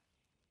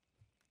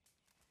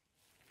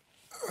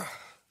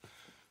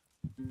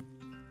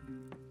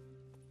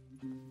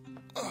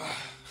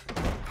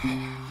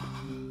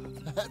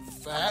 That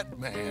fat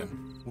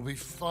man will be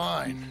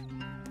fine.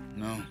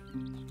 No,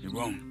 he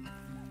won't.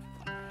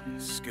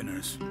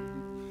 Skinner's.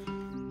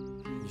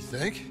 You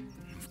think?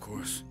 Of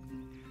course.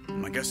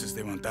 My guess is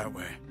they went that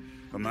way.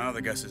 But my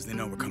other guess is they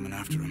know we're coming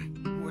after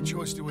them. What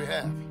choice do we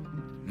have?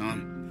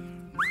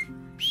 None.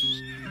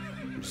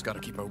 We just gotta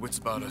keep our wits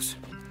about us.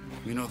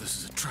 We know this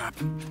is a trap.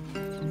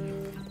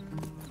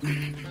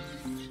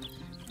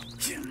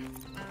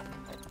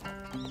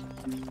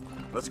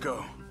 Let's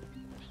go.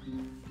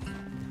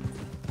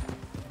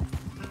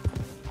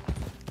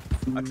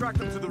 I tracked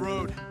them to the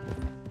road.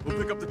 We'll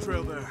pick up the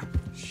trail there.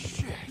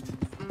 Shit.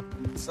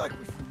 It's like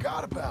we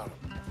forgot about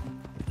him.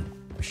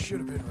 We should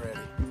have been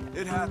ready.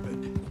 It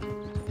happened.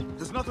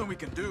 There's nothing we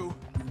can do,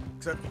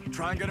 except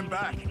try and get him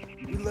back.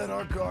 We let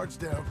our guards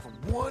down for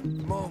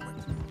one moment.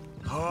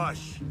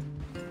 Hush.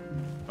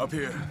 Up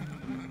here.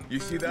 You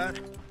see that?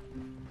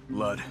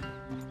 Blood.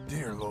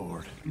 Dear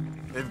Lord.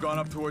 They've gone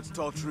up towards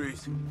tall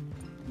trees.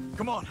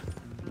 Come on.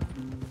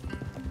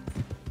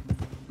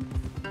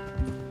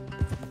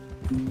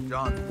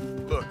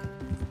 John, look.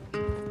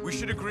 We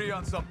should agree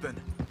on something.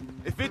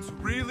 If it's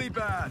really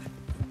bad,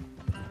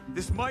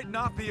 this might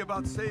not be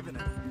about saving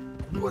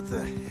him. What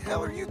the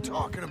hell are you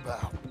talking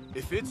about?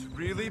 If it's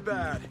really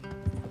bad,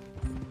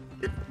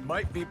 it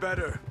might be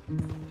better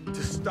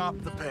to stop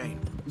the pain.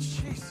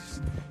 Jesus,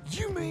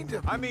 you mean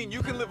to... I mean,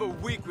 you can live a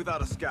week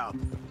without a scalp,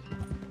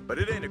 but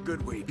it ain't a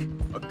good week.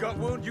 A gut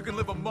wound, you can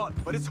live a month,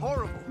 but it's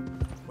horrible.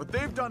 What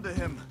they've done to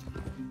him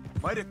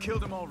might have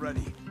killed him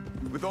already,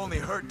 with only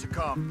hurt to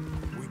come.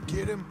 We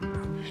get him?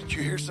 Did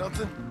you hear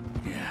something?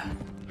 Yeah.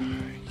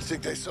 You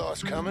think they saw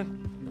us coming?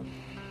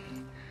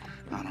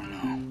 I don't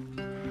know.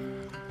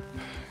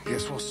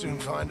 Guess we'll soon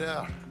find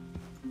out.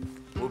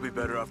 We'll be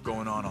better off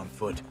going on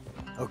foot.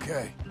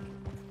 Okay.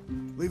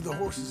 Leave the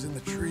horses in the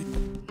tree.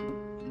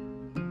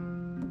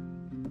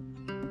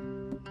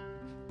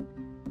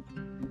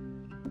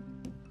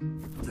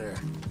 There.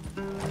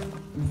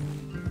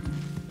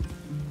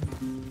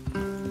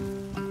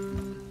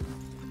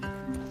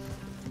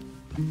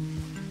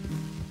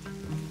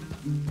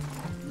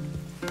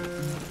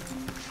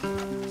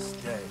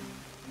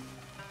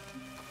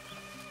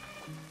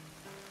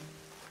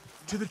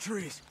 To the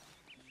trees.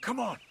 Come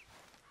on.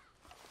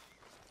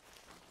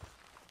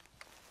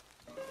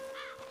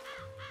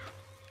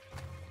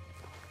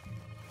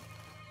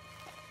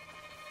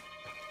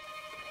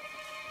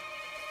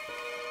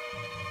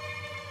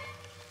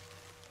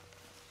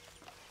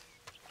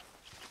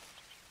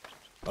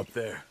 Up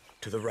there,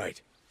 to the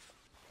right.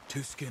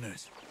 2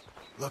 Skinners.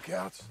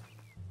 Lookouts?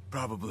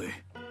 Probably.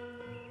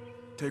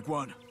 Take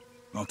one.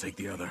 I'll take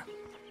the other.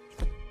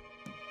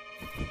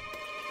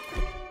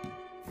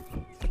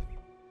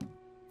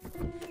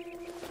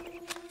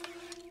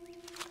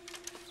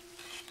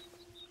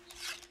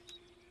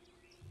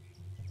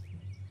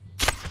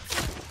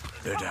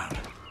 They're down.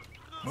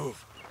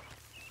 Move.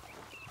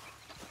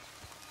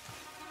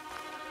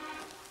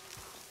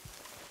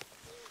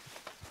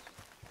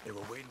 They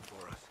were waiting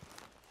for us.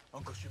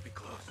 Uncle should be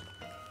close.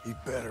 He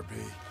better be.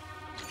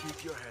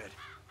 Keep your head.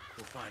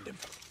 We'll find him.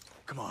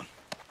 Come on.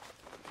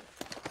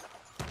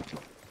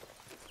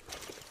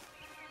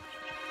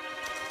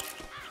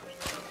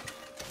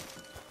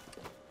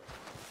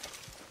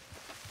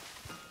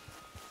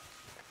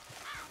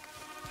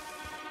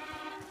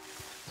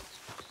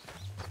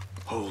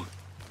 Hold.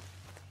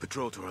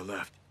 Patrol to our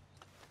left.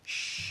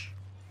 Shh.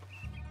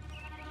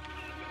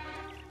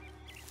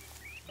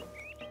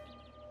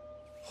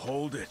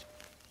 Hold it.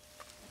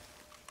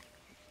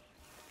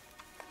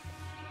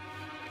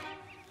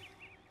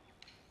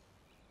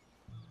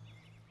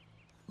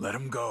 Let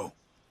him go.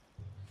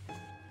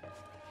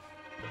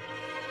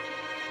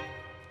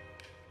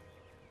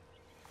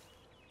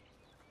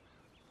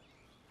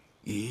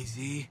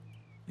 Easy.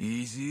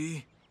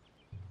 Easy.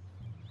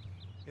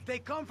 If they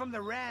come from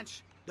the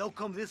ranch, they'll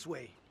come this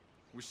way.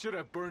 We should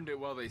have burned it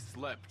while they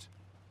slept.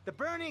 The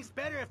burning's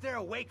better if they're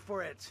awake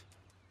for it.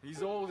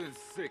 He's old and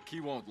sick.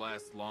 He won't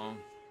last long.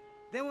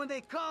 Then when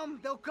they come,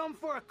 they'll come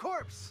for a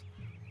corpse.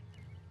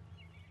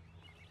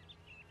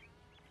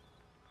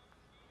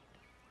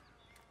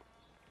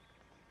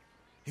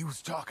 He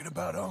was talking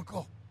about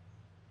Uncle.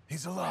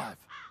 He's alive.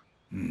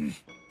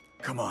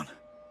 Come on.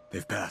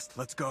 They've passed.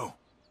 Let's go.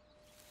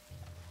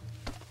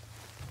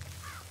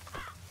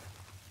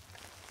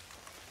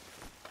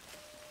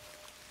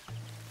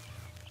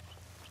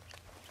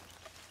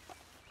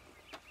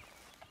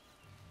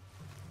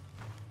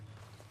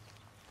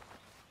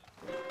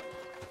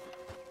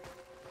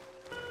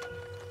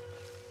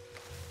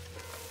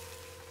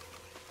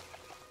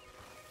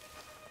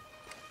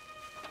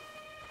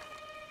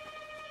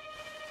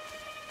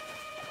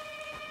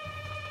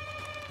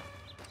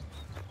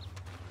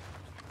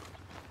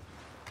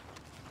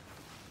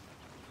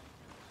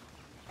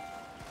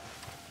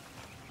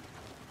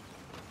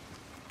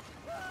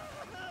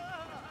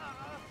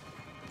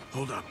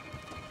 Hold up.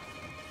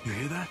 You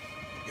hear that?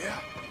 Yeah.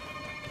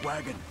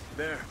 Wagon.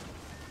 There.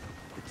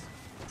 It's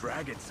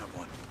dragging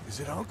someone.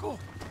 Is it Uncle?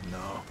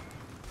 No.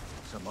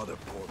 Some other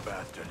poor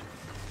bastard.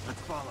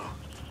 Let's follow.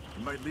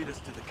 It might lead us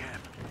to the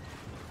camp.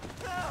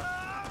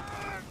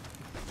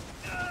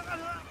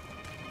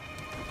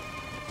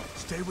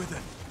 Stay with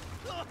him.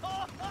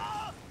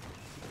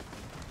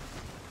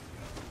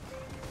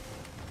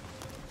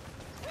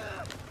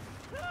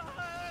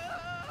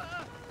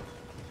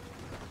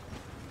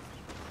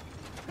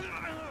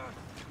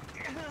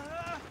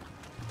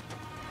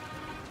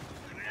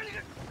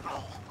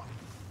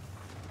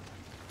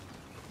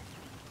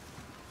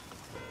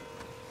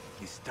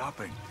 He's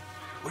stopping.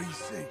 What do you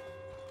see?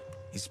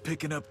 He's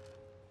picking up...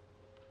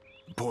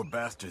 Poor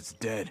bastard's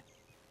dead.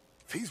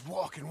 If he's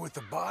walking with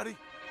the body,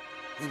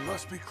 he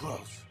must be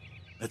close.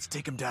 Let's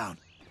take him down,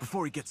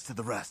 before he gets to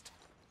the rest.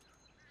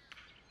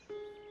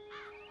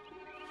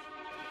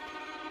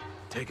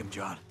 Take him,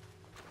 John.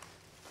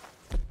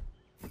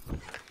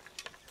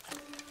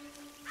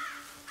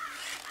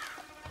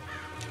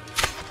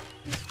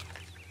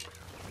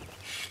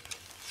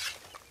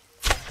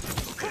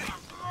 Okay,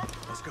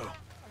 let's go.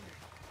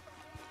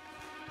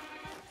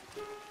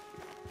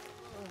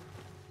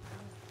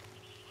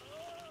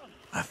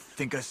 I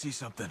think I see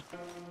something.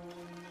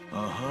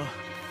 Uh-huh.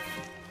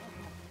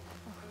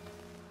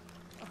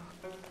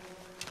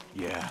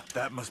 Yeah,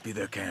 that must be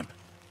their camp.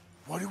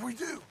 What do we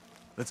do?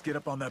 Let's get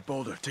up on that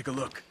boulder, take a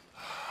look.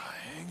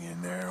 Hang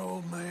in there,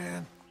 old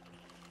man.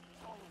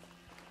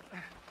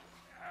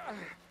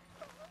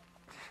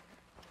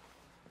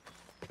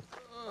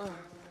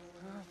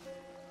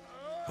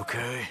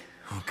 Okay,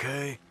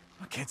 okay.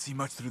 I can't see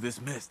much through this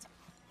mist.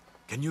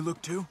 Can you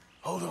look too?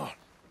 Hold on.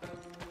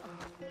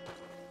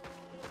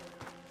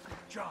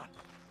 John.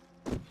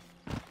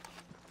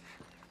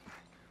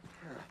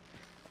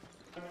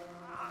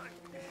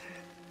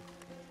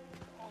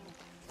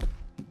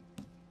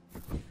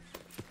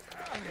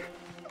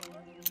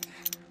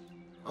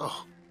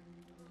 Oh.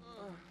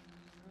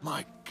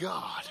 My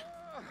God.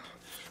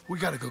 We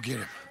gotta go get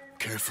him.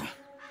 Careful.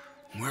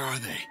 Where are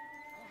they?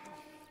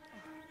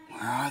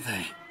 Where are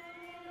they?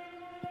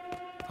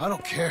 I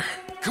don't care.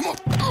 Come on.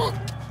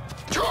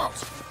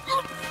 Charles!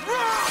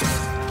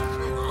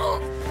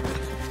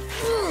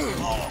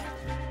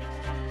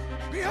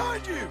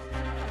 Behind you!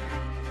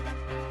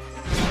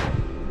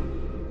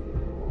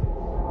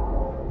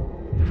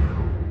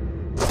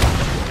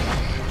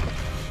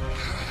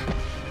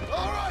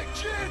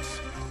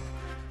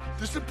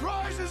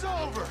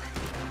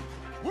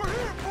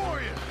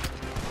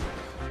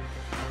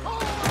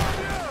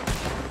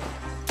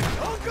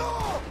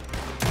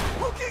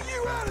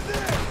 out of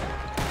this!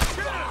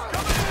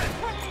 Come in!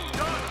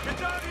 John, get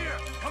down here!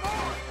 Come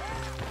on!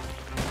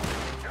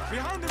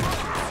 Behind the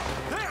rocks!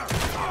 There!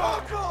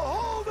 Uncle,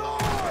 hold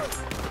on!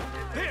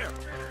 Here!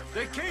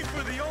 They came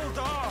for the old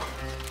dog!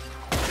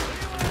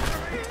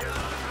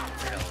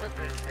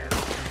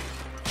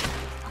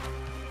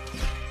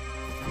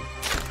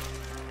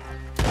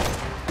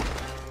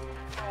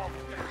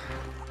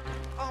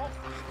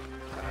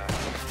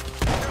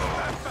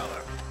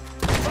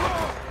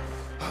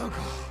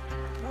 Uncle,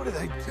 what have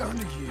they done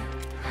to you?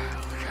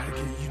 We gotta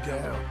get you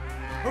down.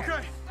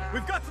 Okay,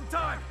 we've got some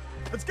time.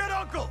 Let's get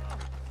Uncle!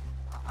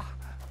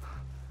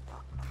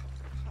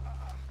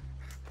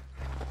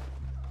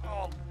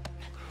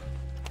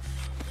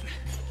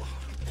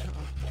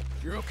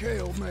 You're okay,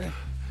 old man.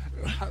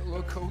 I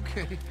look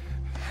okay.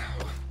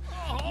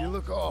 You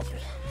look awful.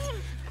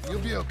 You'll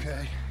be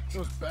okay.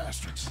 Those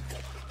bastards.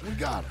 We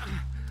got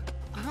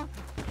them.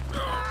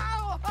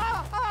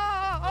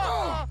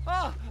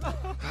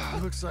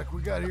 Looks like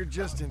we got here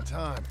just in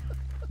time.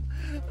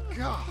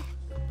 God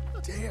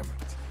damn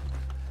it.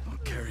 I'll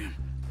carry him.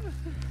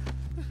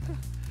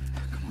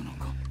 Come on,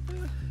 Uncle.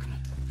 Come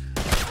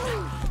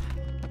on.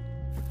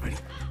 Ready?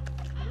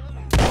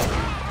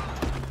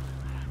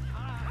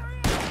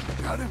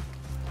 Got him?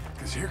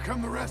 Because here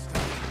come the rest of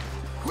them.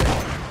 Quick!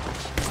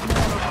 Come on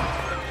up.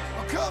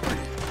 I'll cover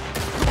you.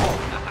 Come on.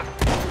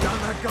 Down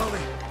that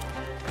gully.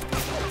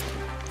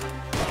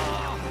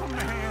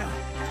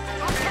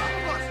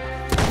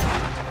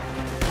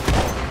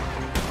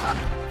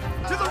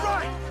 To the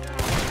right!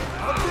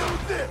 I'll deal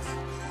with this!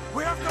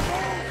 We have to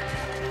move!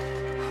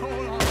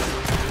 Hold on.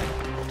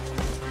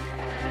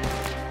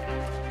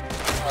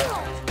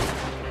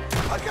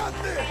 I got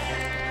this!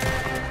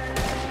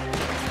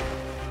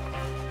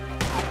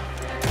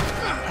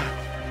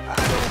 I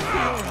don't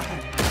feel right.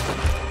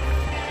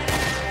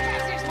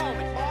 That's his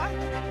moment, boy.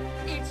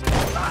 It's...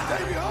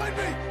 Stay behind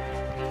me!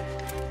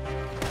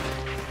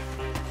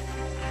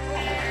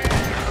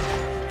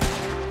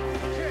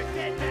 You're a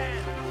dead man.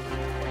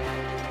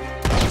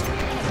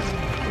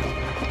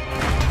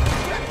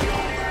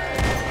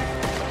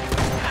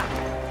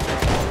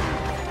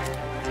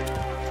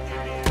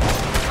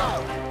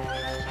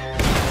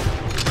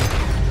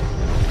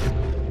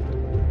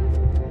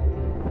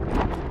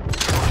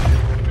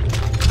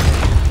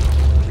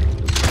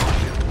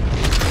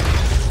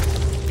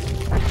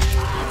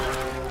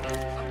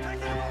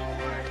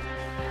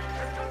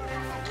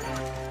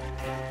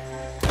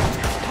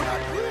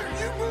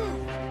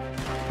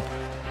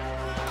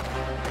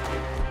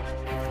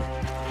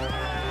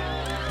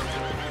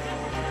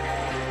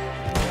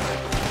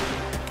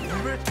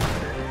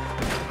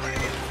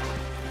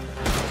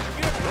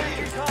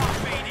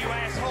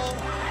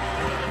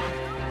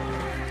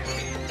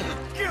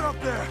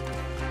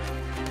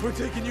 We're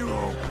taking you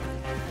home.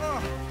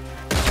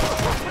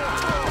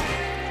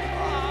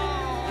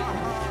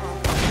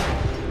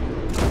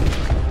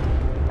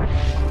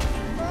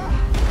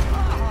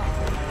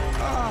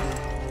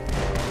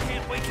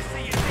 Can't wait to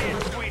see you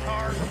dead,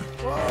 sweetheart.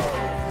 Whoa,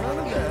 none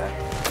of that.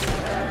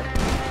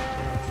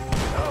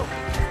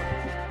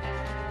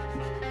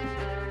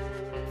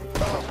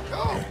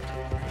 Go!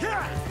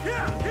 Yeah!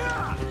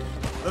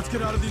 Let's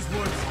get out of these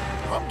woods.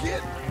 I'm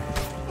getting.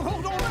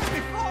 Oh, don't let me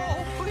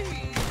fall,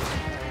 please.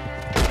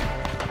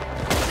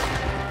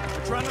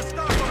 They're trying to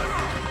stop us.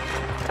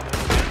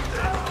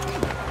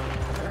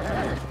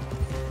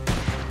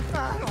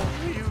 I don't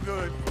feel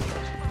good.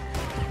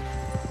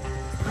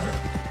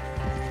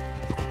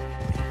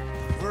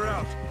 We're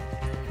out.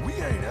 We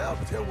ain't out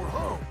until we're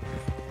home.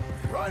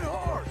 Right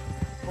hard.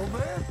 Old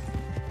man,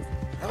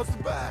 how's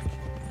the back?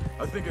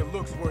 I think it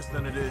looks worse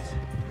than it is.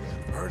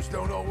 Burns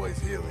don't always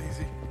heal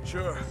easy.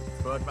 Sure,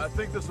 but I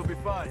think this will be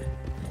fine.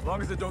 As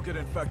long as it don't get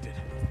infected.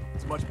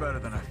 It's much better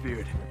than I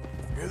feared.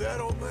 Hear that,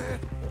 old man?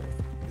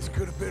 This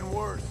could have been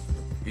worse.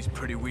 He's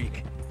pretty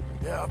weak.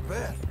 Yeah, I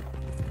bet.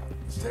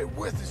 Stay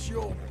with us,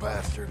 you old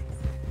bastard.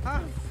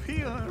 I'm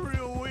feeling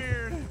real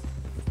weird.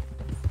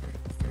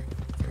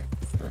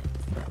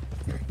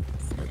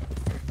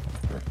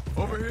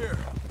 Over here.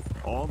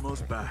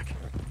 Almost back.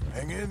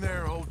 Hang in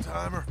there,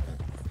 old-timer.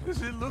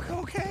 Does it look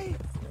okay?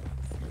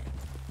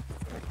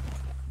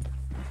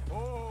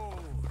 Oh!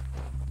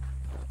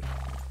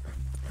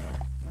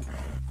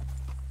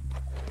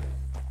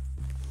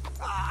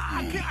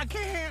 I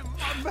can't.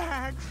 My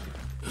back.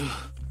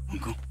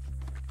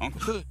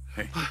 Uncle.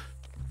 Hey.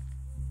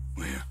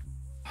 We're here.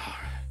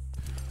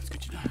 Let's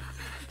get you down.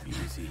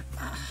 Easy.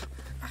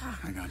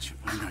 I got you.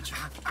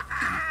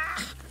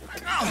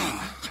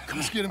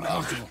 Let's get him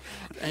comfortable.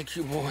 Thank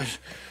you, boys.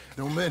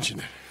 Don't mention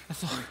it. I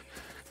thought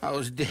I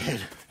was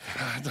dead.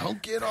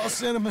 Don't get all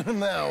sentimental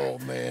now,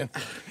 old man.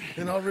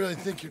 Then I'll really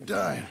think you're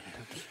dying.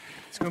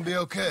 It's gonna be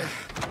okay.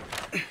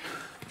 A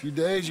few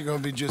days, you're gonna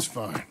be just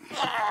fine.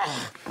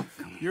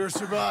 You're a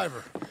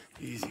survivor.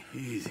 Easy.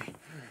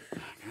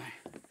 Okay.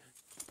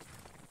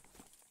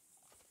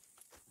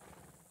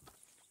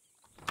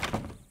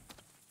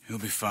 He'll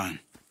be fine.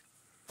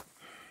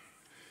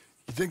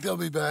 You think they'll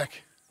be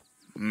back?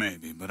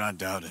 Maybe, but I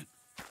doubt it.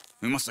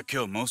 We must have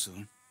killed most of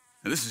them.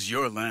 Now, this is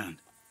your land.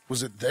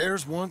 Was it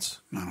theirs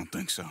once? I don't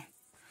think so.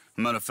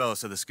 I met a fella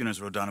said the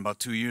Skinners rode down about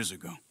 2 years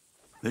ago.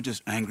 They're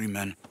just angry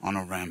men on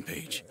a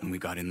rampage, and we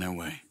got in their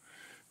way.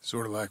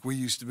 Sort of like we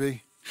used to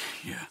be?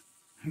 Yeah,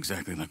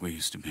 exactly like we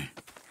used to be.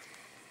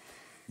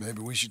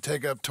 Maybe we should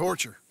take up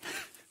torture.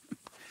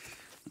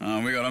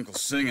 We got Uncle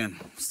singing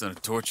instead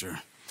of torture.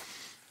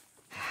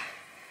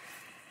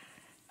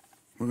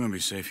 We're gonna be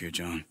safe here,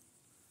 John.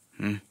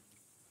 Hmm?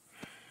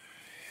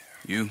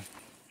 You,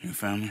 your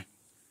family,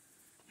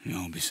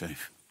 you'll all be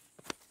safe.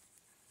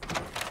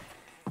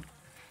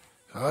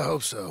 I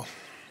hope so.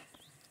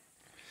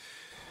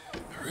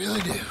 I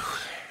really do.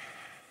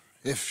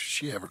 If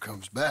she ever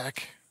comes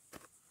back.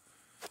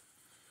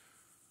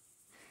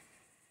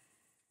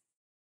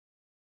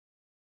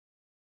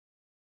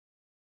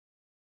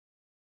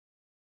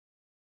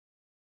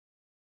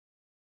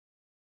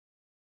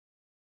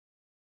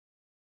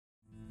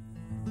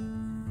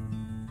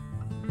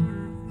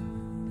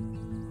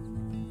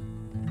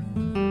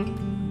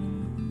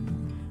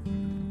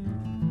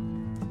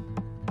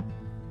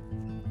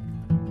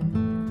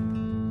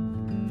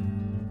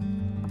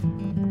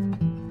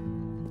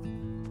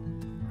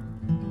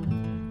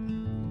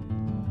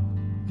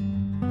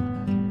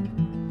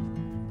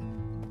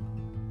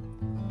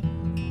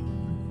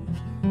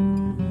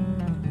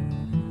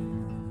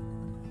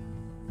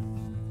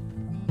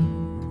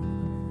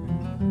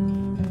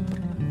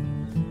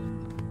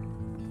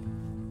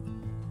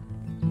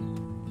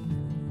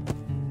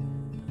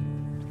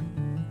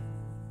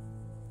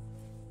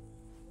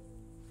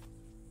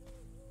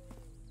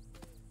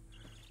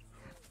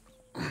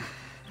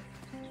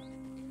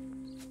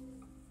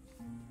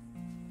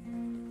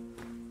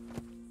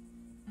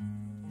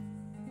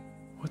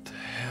 What the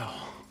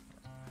hell?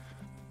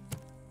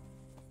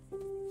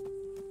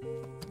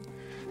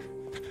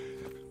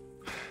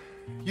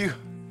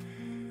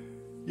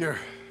 You're...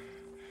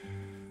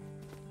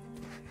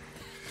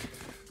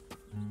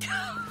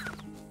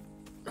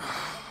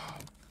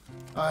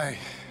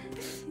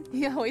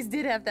 You always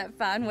did have that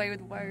fine way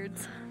with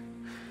words.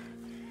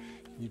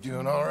 You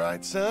doing all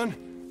right,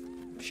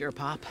 son? Sure,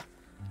 Pop.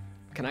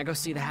 Can I go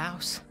see the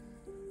house?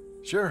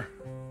 Sure.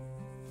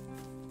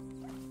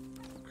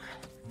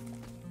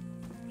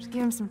 Just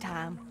give him some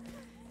time.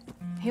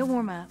 He'll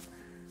warm up.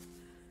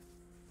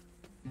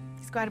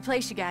 It's quite a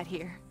place you got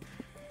here.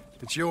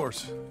 It's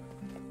yours.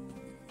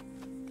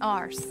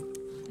 Ours.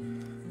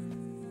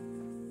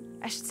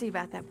 I should see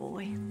about that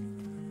boy.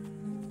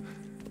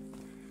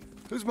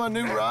 Who's my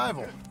new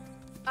rival?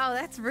 Oh,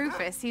 that's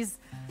Rufus. He's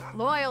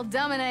loyal,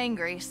 dumb, and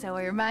angry, so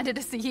he reminded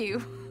us of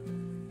you.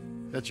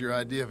 That's your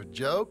idea of a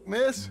joke,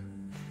 miss?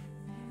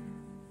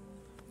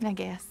 I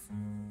guess.